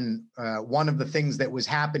 1991, one of the things that was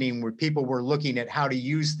happening where people were looking at how to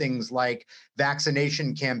use things like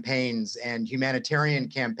vaccination campaigns and humanitarian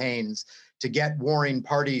campaigns to get warring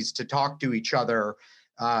parties to talk to each other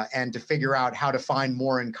and to figure out how to find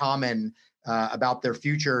more in common about their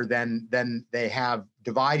future than they have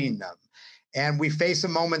dividing them. And we face a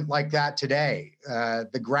moment like that today.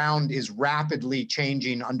 The ground is rapidly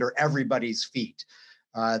changing under everybody's feet.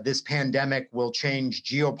 This pandemic will change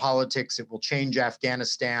geopolitics. It will change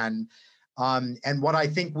Afghanistan. And what I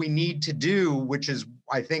think we need to do, which is,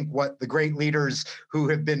 I think, what the great leaders who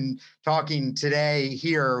have been talking today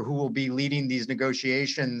here, who will be leading these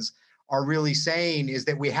negotiations, are really saying, is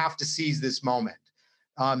that we have to seize this moment.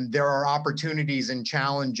 There are opportunities and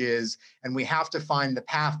challenges, and we have to find the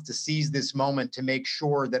path to seize this moment to make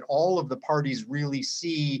sure that all of the parties really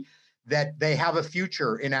see that they have a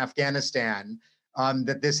future in Afghanistan,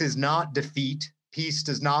 that this is not defeat. Peace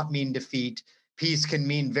does not mean defeat. Peace can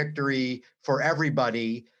mean victory for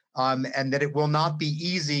everybody, and that it will not be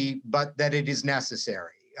easy, but that it is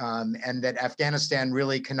necessary. And that Afghanistan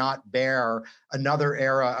really cannot bear another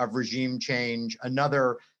era of regime change,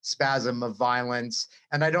 another spasm of violence.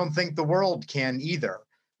 And I don't think the world can either.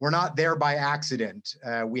 We're not there by accident.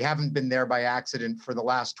 We haven't been there by accident for the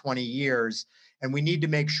last 20 years. And we need to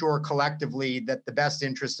make sure collectively that the best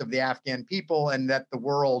interests of the Afghan people and that the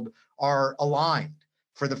world are aligned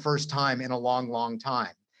for the first time in a long, long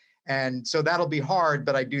time. And so that'll be hard,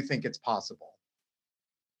 but I do think it's possible.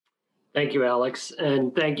 Thank you, Alex.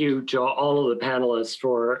 And thank you to all of the panelists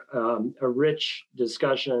for a rich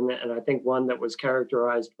discussion, and I think one that was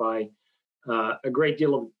characterized by a great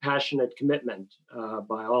deal of passionate commitment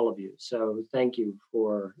by all of you. So thank you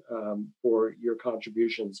for your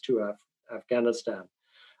contributions to Afghanistan.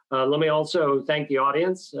 Let me also thank the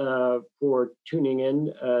audience for tuning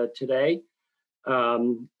in today.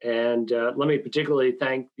 And let me particularly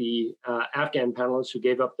thank the Afghan panelists who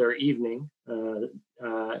gave up their evening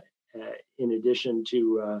in addition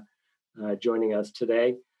to joining us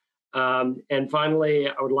today. And finally,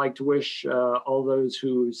 I would like to wish all those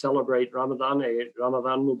who celebrate Ramadan a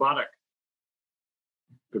Ramadan Mubarak.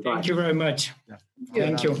 Goodbye. Thank you very much. Yeah.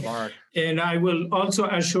 Thank you. And I will also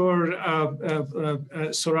assure,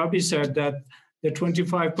 Sorabi said that the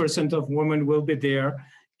 25% of women will be there,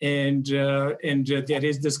 and there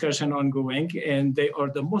is discussion ongoing, and they are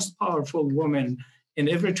the most powerful women. And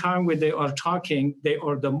every time when they are talking, they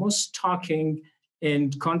are the most talking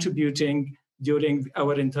and contributing during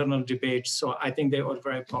our internal debates. So I think they are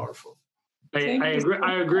very powerful.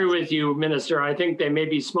 I agree with you, Minister. I think they may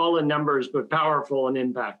be small in numbers, but powerful in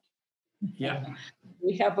impact. Yeah.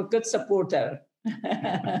 We have a good supporter.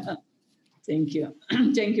 Thank you.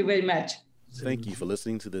 Thank you very much. Thank you for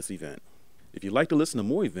listening to this event. If you'd like to listen to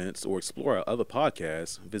more events or explore our other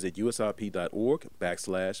podcasts, visit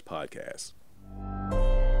usip.org/podcast.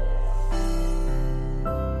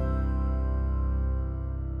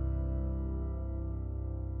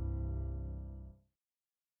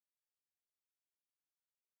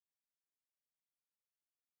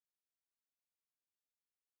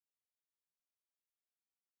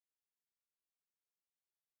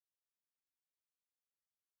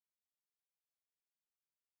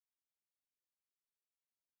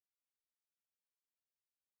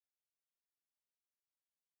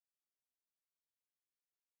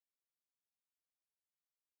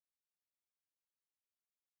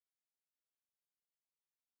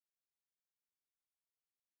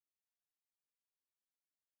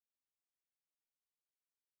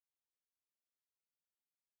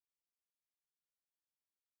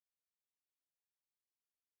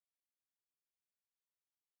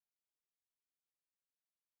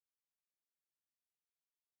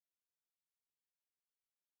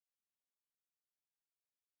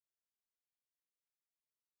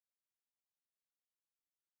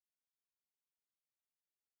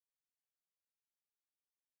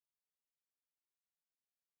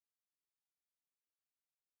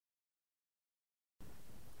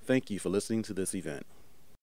 thank you for listening to this event.